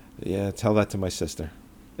 Yeah, tell that to my sister.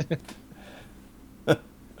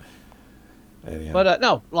 Anyhow. But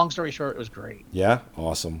no, long story short, it was great. Yeah,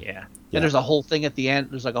 awesome. Yeah. And there's a whole thing at the end.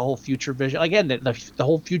 There's like a whole future vision. Again, the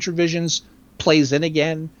whole future visions plays in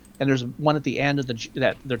again. And there's one at the end of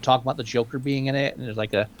that they're talking about the Joker being in it. And there's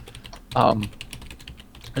like there's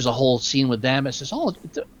a whole scene with them. It's just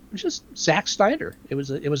just Zack Snyder. It was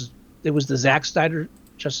the Zack Snyder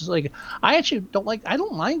Justice League. I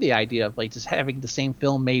don't mind the idea of like just having the same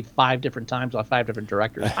film made 5 different times by 5 different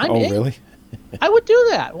directors. Really? I would do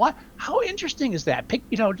that. Why? How interesting is that? Pick,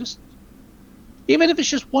 just even if it's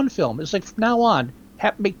just one film. It's like from now on,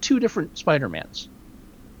 make 2 different Spider-Mans.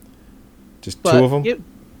 Just 2 of them.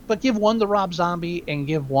 But give one to Rob Zombie and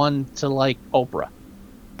give one to like Oprah.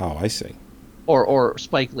 Oh, I see. Or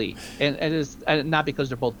Spike Lee, and it's not because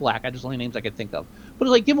they're both black. I just only names I could think of. But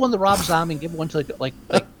like give one to Rob Zombie and give one to like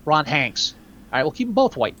Ron Hanks. All right, we'll keep them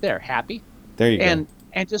both white. There, happy. There you go.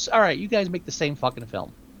 And just all right, you guys make the same fucking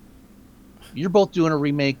film. You're both doing a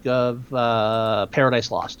remake of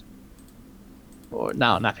Paradise Lost. Or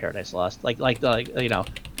no, not Paradise Lost. Like they'll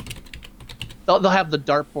have the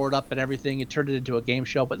dartboard up and everything. You turn it into a game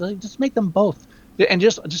show, but just make them both. And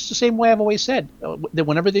just the same way I've always said, that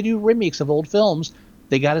whenever they do remakes of old films,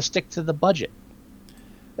 they got to stick to the budget.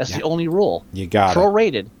 That's the only rule. You got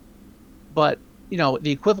prorated. But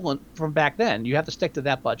the equivalent from back then, you have to stick to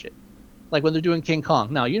that budget. Like when they're doing King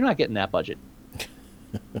Kong. No, you're not getting that budget.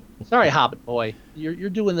 Sorry, Hobbit boy, you're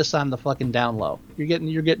doing this on the fucking down low. You're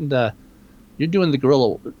doing the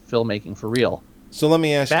guerrilla filmmaking for real. So let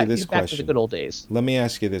me ask you this back question. to the good old days. Let me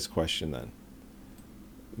ask you this question then.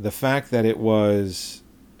 The fact that it was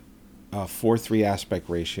a 4:3 aspect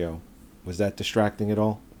ratio, was that distracting at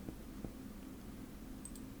all?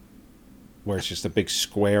 Where it's just a big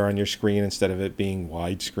square on your screen instead of it being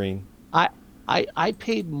widescreen? I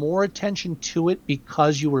paid more attention to it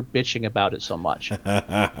because you were bitching about it so much.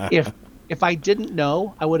 If I didn't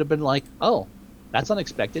know, I would have been like, oh, that's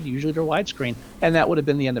unexpected. Usually they're widescreen. And that would have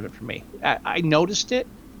been the end of it for me. I noticed it,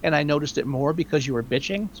 and I noticed it more because you were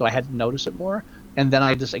bitching, so I had to notice it more. And then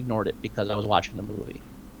I just ignored it because I was watching the movie.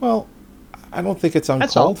 Well, I don't think it's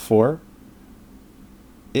uncalled for.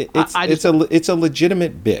 It's a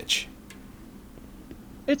legitimate bitch.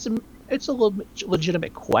 It's a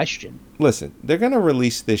legitimate question. Listen, they're going to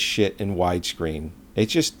release this shit in widescreen. It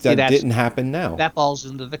just didn't happen now. That falls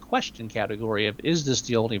into the question category of, is this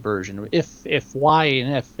the only version? If, why,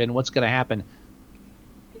 and if, and what's going to happen.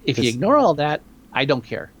 If you ignore all that, I don't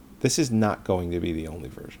care. This is not going to be the only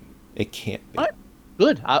version. It can't be.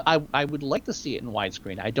 Good. I would like to see it in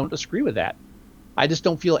widescreen. I don't disagree with that. I just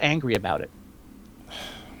don't feel angry about it.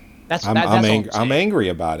 I'm angry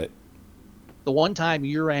about it. The one time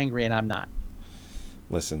you're angry and I'm not.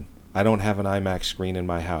 Listen, I don't have an IMAX screen in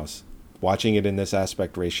my house. Watching it in this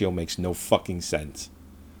aspect ratio makes no fucking sense.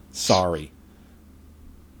 Sorry,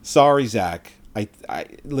 Zach. I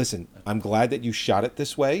listen. I'm glad that you shot it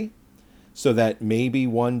this way, so that maybe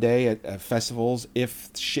one day at festivals, if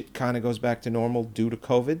shit kind of goes back to normal due to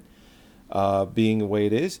COVID, being the way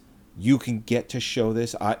it is, you can get to show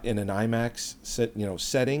this in an IMAX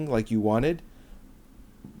setting like you wanted.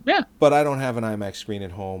 Yeah. But I don't have an IMAX screen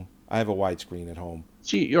at home. I have a widescreen at home.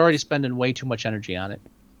 Gee, you're already spending way too much energy on it.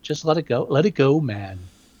 Just let it go. Let it go, man.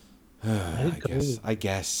 Let it go. I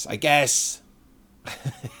guess.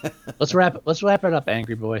 Let's wrap it up,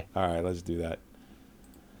 angry boy. All right, let's do that.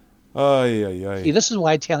 Oh, yeah. See, this is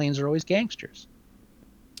why Italians are always gangsters.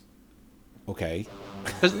 Okay.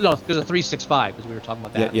 Because of 365, because we were talking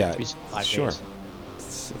about that. Yeah. 365 Sure. days.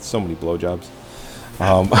 It's so many blowjobs.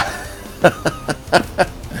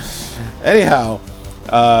 Anyhow,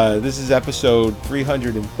 this is episode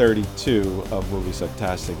 332 of Movie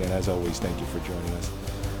Sucktastic, and as always, thank you for joining us.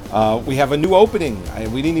 We have a new opening,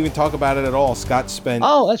 and we didn't even talk about it at all. Scott spent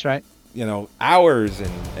that's right. Hours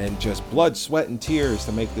and just blood, sweat, and tears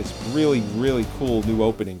to make this really, really cool new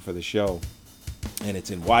opening for the show. And it's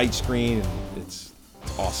in widescreen, and it's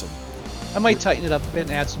awesome. I might tighten it up a bit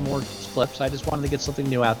and add some more clips. I just wanted to get something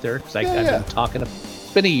new out there because I've been talking.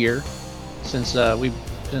 It's been a year since we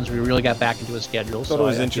really got back into a schedule. I thought it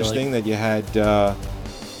was interesting that you had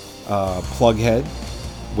Plughead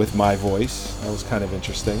with my voice. That was kind of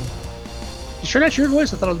interesting. You sure that's your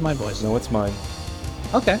voice? I thought it was my voice. No, it's mine.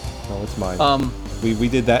 Okay. No, it's mine. We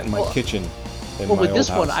did that in my kitchen. With this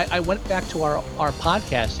one, I went back to our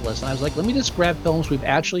podcast list and I was like, let me just grab films we've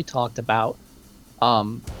actually talked about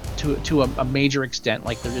to a major extent,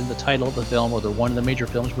 like they're in the title of the film or they're one of the major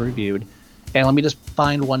films we reviewed, and let me just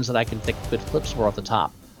find ones that I can think good clips for off the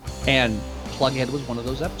top. And Plughead was one of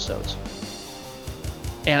those episodes.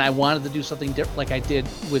 And I wanted to do something different, like I did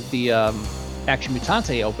with the Action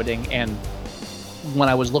Mutante opening. And when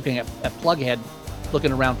I was looking at Plughead,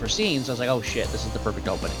 looking around for scenes, I was like, oh shit, this is the perfect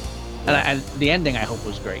opening. And the ending, I hope,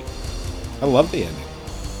 was great. I love the ending.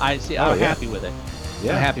 I'm happy with it.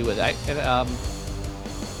 Yeah. I'm happy with it.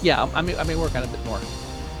 I may work on it a bit more.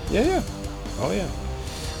 Yeah. Oh, yeah.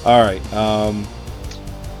 All right.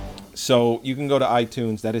 So you can go to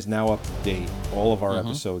iTunes. That is now up to date. All of our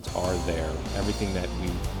episodes are there. Everything that we,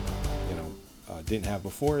 didn't have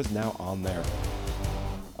before is now on there.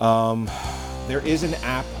 There is an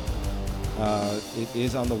app. It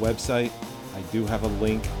is on the website. I do have a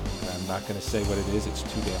link. I'm not going to say what it is. It's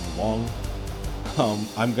too damn long.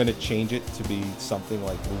 I'm going to change it to be something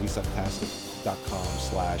like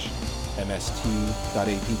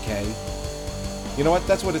moviesucktastic.com/mst.apk. You know what?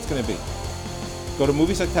 That's what it's going to be. Go to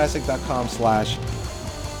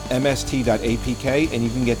moviesucktastic.com/mst.apk and you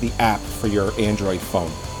can get the app for your Android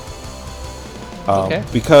phone. Okay.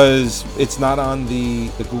 Because it's not on the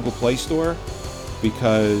Google Play Store,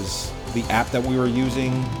 because the app that we were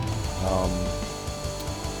using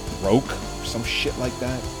broke or some shit like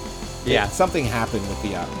that. Yeah. Something happened with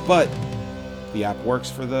the app, but the app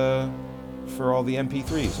works for all the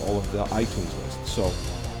MP3s, all of the iTunes lists. So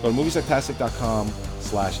go to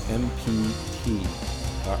moviesucktastic.com/mpt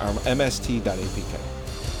mst.apk.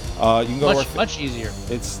 You can go much easier.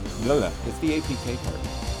 It's the APK part.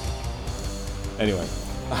 Anyway,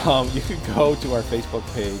 you can go to our Facebook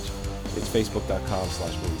page. It's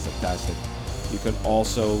facebook.com/moviesucktastic. You can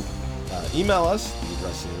also email us. The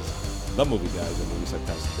address is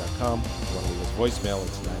themovieguys@moviesucktastic.com. If you want to leave us voicemail,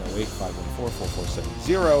 it's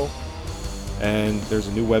 908-514-4470. And there's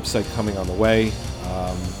a new website coming on the way.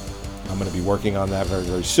 I'm going to be working on that very,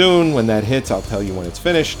 very soon. When that hits, I'll tell you when it's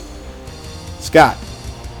finished. Scott,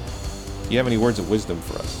 do you have any words of wisdom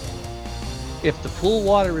for us? If the pool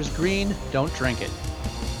water is green, don't drink it.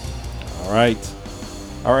 All right,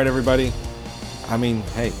 everybody. I mean,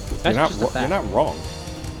 hey, you're not wrong.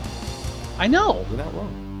 I know. You're not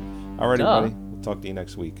wrong. All right, everybody. We'll talk to you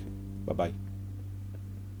next week. Bye-bye.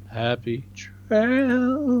 Happy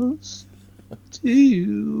trails to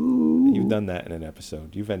you. You've done that in an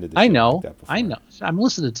episode. You've ended the show I know. like that before. I know. I'm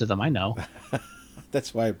listening to them. I know.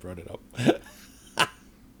 That's why I brought it up.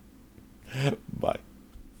 Bye.